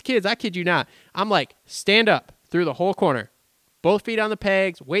 And these kids, I kid you not, I'm like, stand up through the whole corner. Both feet on the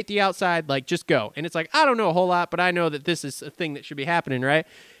pegs, wait the outside, like, just go. And it's like, I don't know a whole lot, but I know that this is a thing that should be happening, right?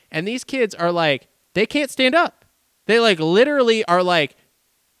 And these kids are like, they can't stand up. They, like, literally are, like,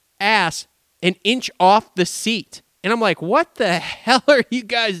 ass an inch off the seat. And I'm like, what the hell are you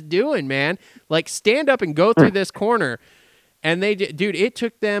guys doing, man? Like, stand up and go through this corner. And they, dude, it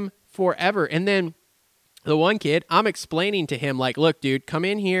took them forever. And then the one kid, I'm explaining to him, like, look, dude, come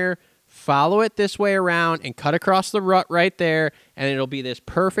in here, follow it this way around, and cut across the rut right there, and it'll be this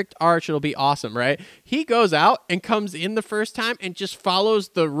perfect arch. It'll be awesome, right? He goes out and comes in the first time and just follows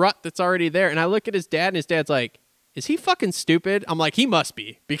the rut that's already there. And I look at his dad, and his dad's like, is he fucking stupid? I'm like, he must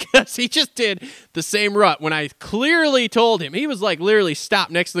be, because he just did the same rut when I clearly told him. He was like literally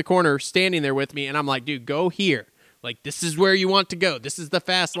stopped next to the corner standing there with me, and I'm like, dude, go here. Like, this is where you want to go. This is the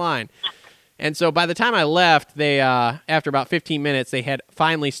fast line. And so by the time I left, they after about 15 minutes, they had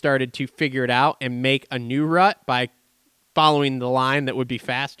finally started to figure it out and make a new rut by following the line that would be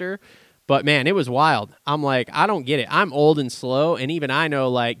faster. But, man, it was wild. I'm like, I don't get it. I'm old and slow, and even I know,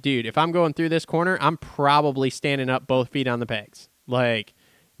 like, dude, if I'm going through this corner, I'm probably standing up both feet on the pegs. Like,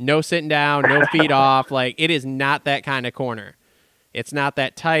 no sitting down, no feet off. Like, it is not that kind of corner. It's not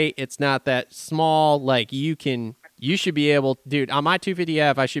that tight. It's not that small. Like, you should be able, dude, on my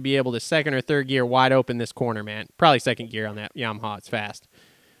 250F, I should be able to second or third gear wide open this corner, man. Probably second gear on that Yamaha. It's fast.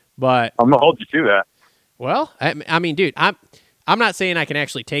 But I'm going to hold you to that. Well, I mean, dude, I'm not saying I can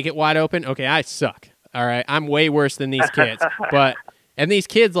actually take it wide open. Okay, I suck. All right, I'm way worse than these kids. And these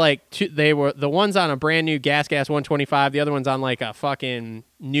kids, like, they were the ones on a brand new gas 125. The other one's on like a fucking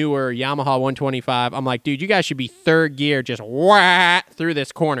newer Yamaha 125. I'm like, dude, you guys should be third gear, just wah through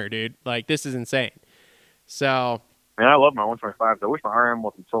this corner, dude. Like, this is insane. So, man, I love my 125s. I wish my RM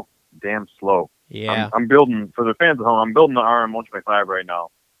wasn't so damn slow. Yeah, I'm building, for the fans at home, I'm building the RM 125 right now.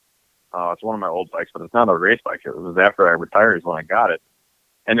 It's one of my old bikes, but it's not a race bike. It was after I retired is when I got it.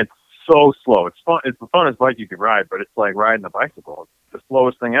 And it's so slow. It's fun. It's the funnest bike you could ride, but it's like riding a bicycle. It's the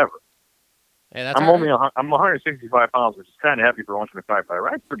slowest thing ever. Hey, that's I'm 165 pounds, which is kind of heavy for 125, but I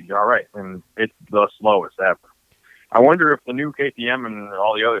ride pretty all right. And it's the slowest ever. I wonder if the new KTM and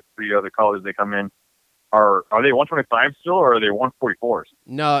all the other three other colors they come in, are they 125 still, or are they 144s?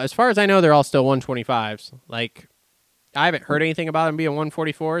 No, as far as I know, they're all still 125s. Like, I haven't heard anything about them being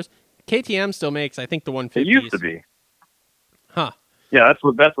 144s. KTM still makes, I think, the 150s. It used to be. Huh. Yeah, that's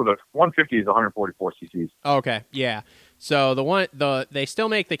what a 150 is 144 cc's. Okay, yeah. So they still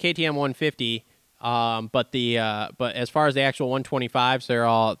make the KTM 150, but as far as the actual 125s, they're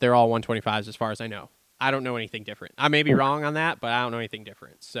all 125s as far as I know. I don't know anything different. I may be wrong on that, but I don't know anything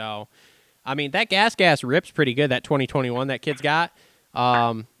different. So, I mean, that gas rips pretty good. That 2021 that kid's got,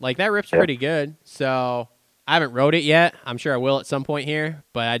 like that rips pretty good. So I haven't rode it yet. I'm sure I will at some point here,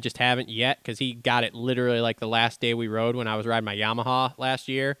 but I just haven't yet because he got it literally like the last day we rode when I was riding my Yamaha last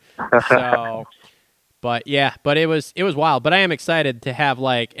year. So, but yeah, but it was wild. But I am excited to have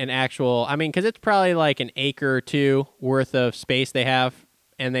like an actual, I mean, because it's probably like an acre or two worth of space they have,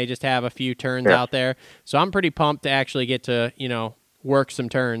 and they just have a few turns out there. So I'm pretty pumped to actually get to, work some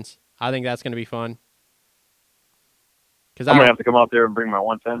turns. I think that's going to be fun. I'm going to have to come out there and bring my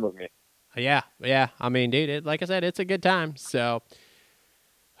 110 with me. Yeah. I mean, dude, like I said, it's a good time. So,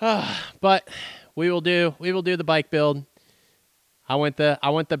 but we will do the bike build. I went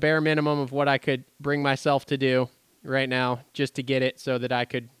the bare minimum of what I could bring myself to do right now just to get it so that I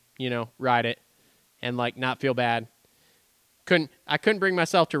could, ride it and like not feel bad. I couldn't bring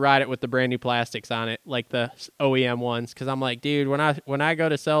myself to ride it with the brand new plastics on it, like the OEM ones, because I'm like, dude, when I go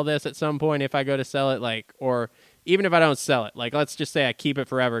to sell this at some point, if I go to sell it, like, or even if I don't sell it, like, let's just say I keep it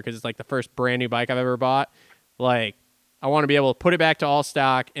forever because it's like the first brand new bike I've ever bought, like, I want to be able to put it back to all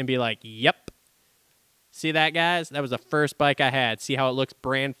stock and be like, yep, see that, guys? That was the first bike I had. See how it looks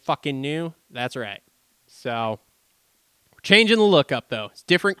brand fucking new? That's right. So, we're changing the look up, though. It's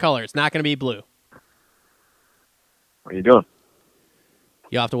different color. It's not going to be blue. What are you doing?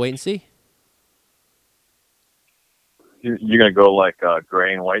 You'll have to wait and see. You're going to go like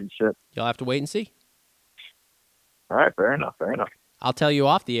gray and white and shit? You'll have to wait and see. All right, fair enough. I'll tell you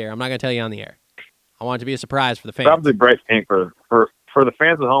off the air. I'm not going to tell you on the air. I want it to be a surprise for the fans. Probably bright pink for the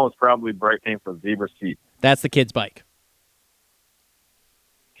fans at home. It's probably bright pink for zebra seat. That's the kid's bike.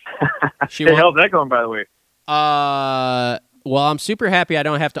 Hey, how's that going, by the way? Well, I'm super happy I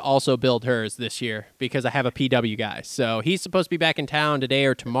don't have to also build hers this year because I have a PW guy. So he's supposed to be back in town today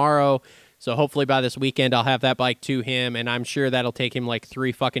or tomorrow. So hopefully by this weekend I'll have that bike to him, and I'm sure that'll take him like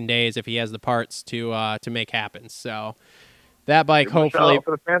 3 fucking days if he has the parts to make happen. So that bike hopefully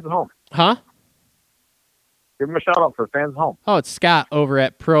for the fans at home. Huh? Give him a shout out for the fans at home. Oh, it's Scott over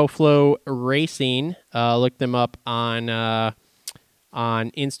at ProFlow Racing. Look them up on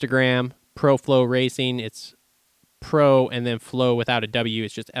Instagram. ProFlow Racing. It's Pro and then Flow without a W.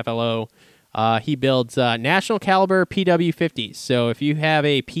 It's just FLO. He builds national caliber PW50s. So if you have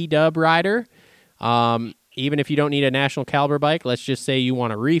a PW rider, even if you don't need a national caliber bike, let's just say you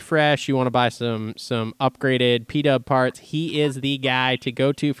want to refresh, you want to buy some upgraded PW parts, he is the guy to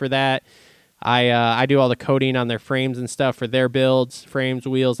go to for that. I do all the coding on their frames and stuff for their builds, frames,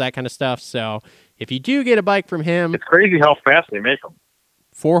 wheels, that kind of stuff. So if you do get a bike from him, it's crazy how fast they make them.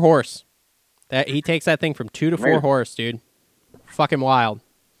 4 horse. That he takes that thing from 2 to 4 horse, dude. Fucking wild.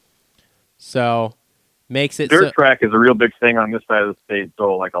 So makes it dirt track is a real big thing on this side of the state.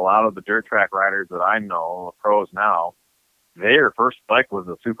 So like a lot of the dirt track riders that I know, the pros now, their first bike was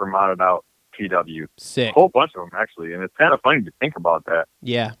a super modded out PW. Sick. A whole bunch of them actually, and it's kind of funny to think about that.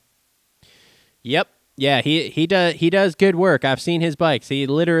 Yeah. Yep. Yeah, he does good work. I've seen his bikes. He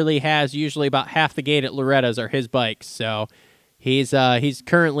literally has usually about half the gate at Loretta's are his bikes. So he's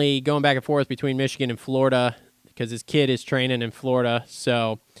currently going back and forth between Michigan and Florida because his kid is training in Florida.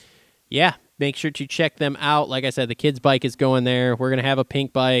 So yeah, make sure to check them out. Like I said, the kid's bike is going there. We're going to have a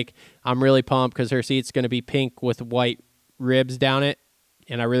pink bike. I'm really pumped because her seat's going to be pink with white ribs down it.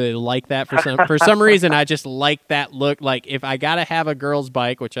 And I really like that for some reason. I just like that look. Like if I got to have a girl's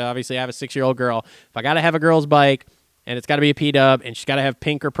bike, which obviously I have a 6-year-old girl, if I got to have a girl's bike and it's got to be a P-dub and she's got to have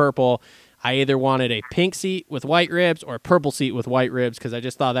pink or purple, I either wanted a pink seat with white ribs or a purple seat with white ribs because I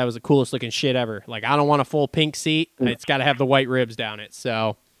just thought that was the coolest looking shit ever. Like I don't want a full pink seat. It's got to have the white ribs down it.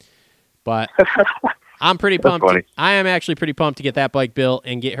 So, but I'm pretty pumped. I am actually pretty pumped to get that bike built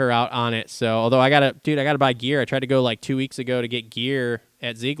and get her out on it. So, although I got to buy gear. I tried to go like 2 weeks ago to get gear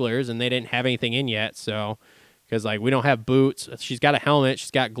at Ziegler's and they didn't have anything in yet. So, because like we don't have boots. She's got a helmet.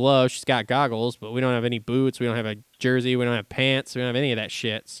 She's got gloves. She's got goggles, but we don't have any boots. We don't have a jersey. We don't have pants. We don't have any of that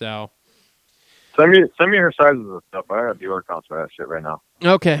shit. So, send me her sizes and stuff. I have the order counts for that shit right now.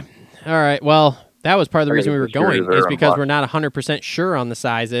 Okay. All right. Well, that was part of the reason we were going is because we're not 100% sure on the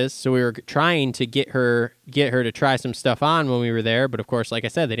sizes. So we were trying to get her to try some stuff on when we were there. But of course, like I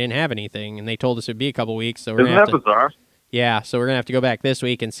said, they didn't have anything and they told us it'd be a couple weeks. So we're Isn't that bizarre? Yeah. So we're going to have to go back this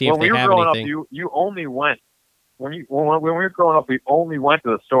week and see if they have anything. When we were growing up, you only went, when we were growing up, we only went to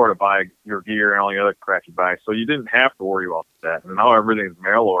the store to buy your gear and all the other crap you buy. So you didn't have to worry about that. And now everything's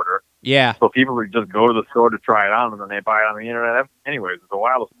mail order. Yeah. So people would just go to the store to try it on and then they buy it on the internet. Anyways, it's the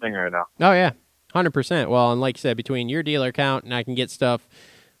wildest thing right now. Oh, yeah. 100%. Well, and like you said, between your dealer account and I can get stuff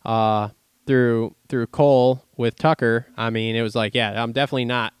through Cole with Tucker, I mean, it was like, yeah, I'm definitely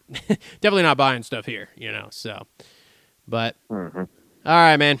not buying stuff here, so. But, All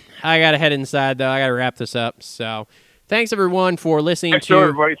right, man. I got to head inside, though. I got to wrap this up. So, thanks, everyone, for listening Thanks,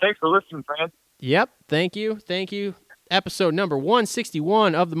 everybody. Thanks for listening, friends. Yep. Thank you. Episode number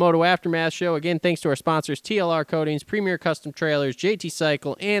 161 of the Moto Aftermath Show. Again, thanks to our sponsors, TLR Coatings, Premier Custom Trailers, JT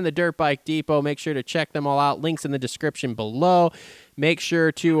Cycle, and the Dirt Bike Depot. Make sure to check them all out. Links in the description below. Make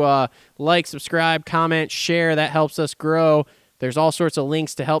sure to like, subscribe, comment, share. That helps us grow. There's all sorts of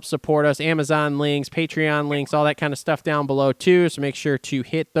links to help support us. Amazon links, Patreon links, all that kind of stuff down below, too. So make sure to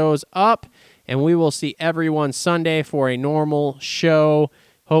hit those up. And we will see everyone Sunday for a normal show.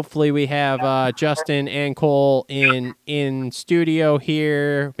 Hopefully we have Justin and Cole in studio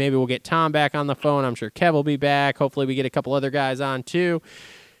here. Maybe we'll get Tom back on the phone. I'm sure Kev will be back. Hopefully we get a couple other guys on too.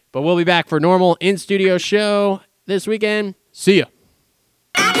 But we'll be back for normal in-studio show this weekend. See ya.